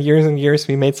years and years and years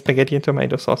we made spaghetti and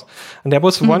tomato sauce. And there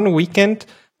was one weekend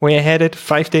where I had it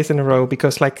 5 days in a row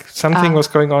because something was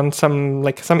going on, some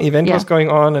event was going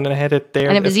on, and I had it there.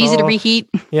 And it was easy to reheat.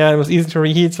 Yeah, it was easy to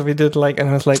reheat. So we did and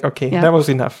I was okay, that was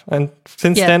enough. And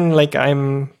since then,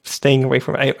 I'm staying away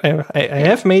from it. I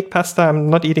have made pasta.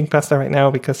 I'm not eating pasta right now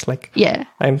because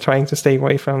I'm trying to stay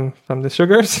away from the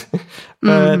sugars.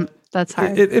 But that's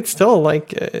hard. It's still I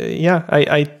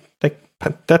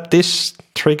that dish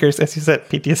triggers, as you said,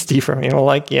 PTSD for me. No,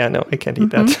 I can't eat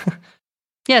that.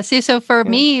 Yeah, see, so for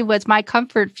me, what's my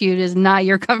comfort food is not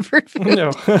your comfort food.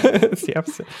 No, it's the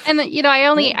opposite. And I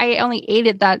only ate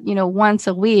it that once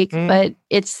a week, but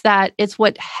it's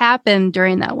what happened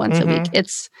during that once a week.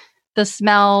 It's the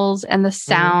smells and the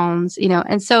sounds,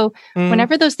 and so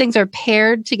whenever those things are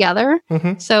paired together.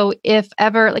 So if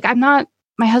ever,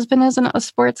 my husband isn't a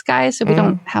sports guy, so we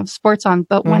don't have sports on.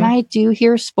 But when I do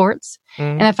hear sports,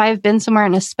 and if I've been somewhere,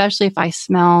 and especially if I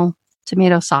smell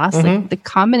tomato sauce, the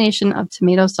combination of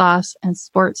tomato sauce and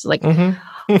sports, I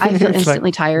feel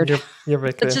instantly tired. You're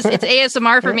it's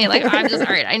ASMR for me. I'm just,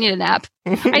 all right, I need a nap.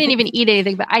 I didn't even eat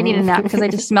anything, but I need a nap because I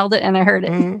just smelled it and I heard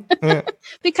it.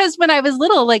 Because when I was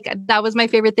little, that was my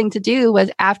favorite thing to do was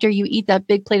after you eat that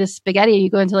big plate of spaghetti, you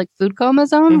go into food coma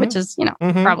zone, which is,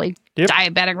 probably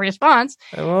diabetic response.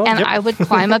 I would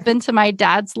climb up into my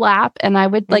dad's lap and I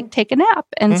would take a nap.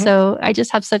 And so I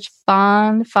just have such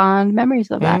fond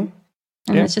memories of that.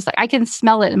 And it's just I can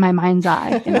smell it in my mind's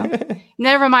eye,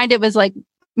 Never mind it was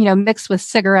mixed with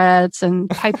cigarettes and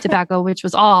pipe tobacco, which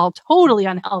was all totally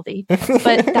unhealthy.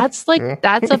 But that's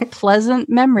that's a pleasant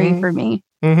memory for me.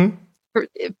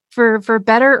 For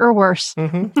better or worse.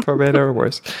 For better or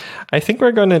worse. I think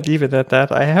we're going to leave it at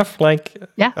that. I have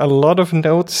a lot of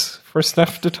notes for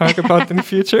stuff to talk about in the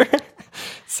future.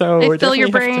 So they fill your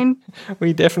brain.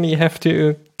 We definitely have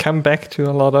to come back to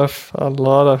a lot of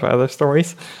other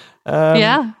stories.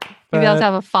 Maybe I'll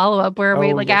have a follow-up where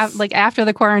we after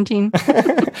the quarantine.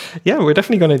 Yeah, we're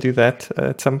definitely going to do that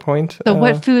at some point. So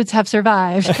what foods have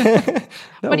survived?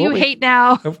 What do you hate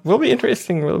now? Will be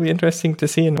interesting to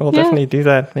see, and we'll definitely do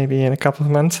that maybe in a couple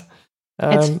of months.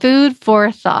 It's food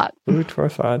for thought. Food for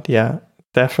thought, yeah,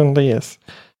 definitely is.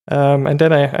 And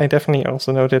then I definitely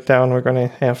also noted down we're going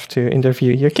to have to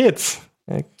interview your kids.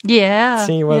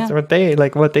 See what they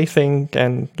like, what they think,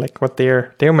 and like what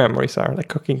their memories are, like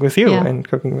cooking with you and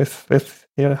cooking with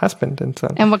your husband and so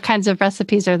on. And what kinds of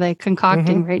recipes are they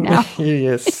concocting right now?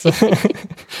 Yes.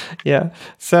 Yeah.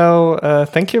 So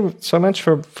thank you so much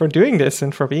for doing this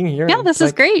and for being here. Yeah, this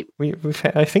is great.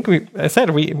 I think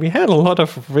we had a lot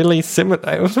of really similar.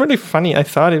 It was really funny. I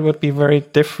thought it would be very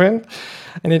different.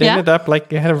 And it ended up like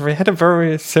we had a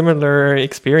very similar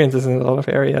experiences in a lot of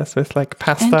areas with like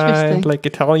pasta and like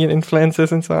Italian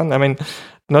influences and so on. I mean,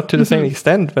 not to the same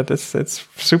extent, but it's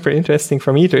super interesting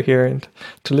for me to hear and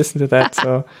to listen to that.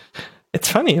 So it's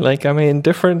funny, like, I mean,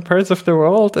 different parts of the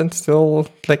world and still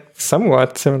like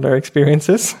somewhat similar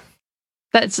experiences.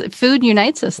 That's food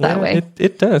unites us that way.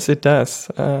 It does.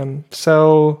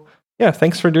 So yeah,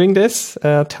 thanks for doing this.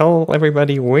 Tell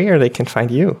everybody where they can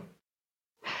find you.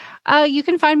 You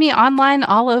can find me online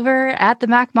all over at the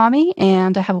Mac Mommy,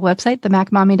 and I have a website,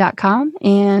 themacmommy.com.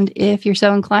 And if you're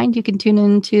so inclined, you can tune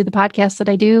into the podcast that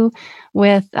I do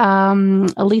with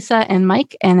Elisa and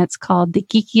Mike, and it's called The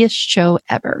Geekiest Show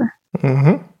Ever.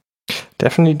 Mm-hmm.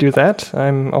 Definitely do that.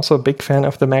 I'm also a big fan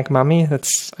of the Mac Mommy.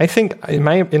 That's, I think, in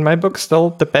my book, still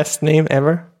the best name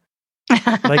ever.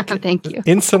 Like, thank you.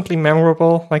 Instantly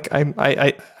memorable. Like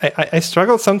I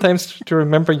struggle sometimes to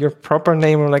remember your proper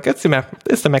name. Or like it's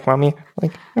the Mac Mommy.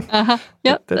 Like,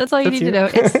 Yep, that's all you need to know.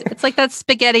 It's like that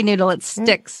spaghetti noodle. It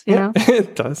sticks. You know?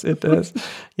 It does.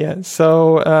 Yeah.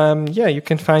 So you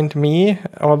can find me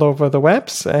all over the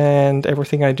webs and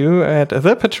everything I do at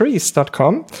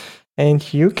thepatrice.com.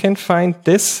 And you can find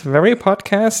this very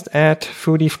podcast at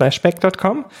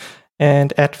foodieflashback.com.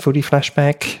 And at Foodie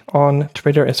Flashback on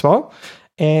Twitter as well.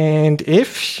 And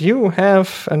if you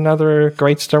have another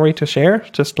great story to share,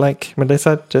 just like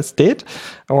Melissa just did,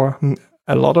 or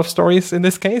a lot of stories in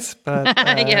this case, but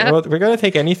we're going to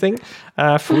take anything,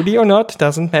 foodie or not,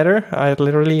 doesn't matter. I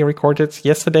literally recorded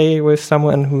yesterday with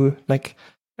someone who, like,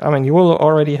 I mean, you will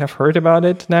already have heard about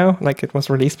it now, like it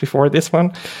was released before this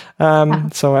one.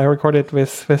 So I recorded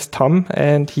with Tom,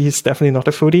 and he's definitely not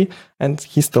a foodie, and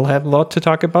he still had a lot to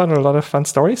talk about and a lot of fun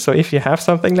stories. So if you have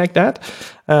something like that,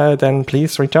 then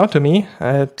please reach out to me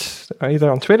at either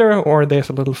on Twitter, or there's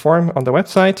a little form on the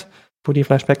website,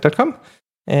 foodieflashback.com,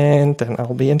 and then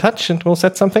I'll be in touch and we'll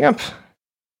set something up.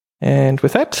 And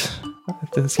with that,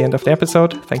 this is the end of the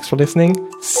episode. Thanks for listening.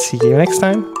 See you next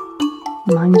time.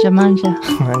 Manja, manja.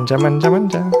 Manja, manja,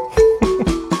 manja.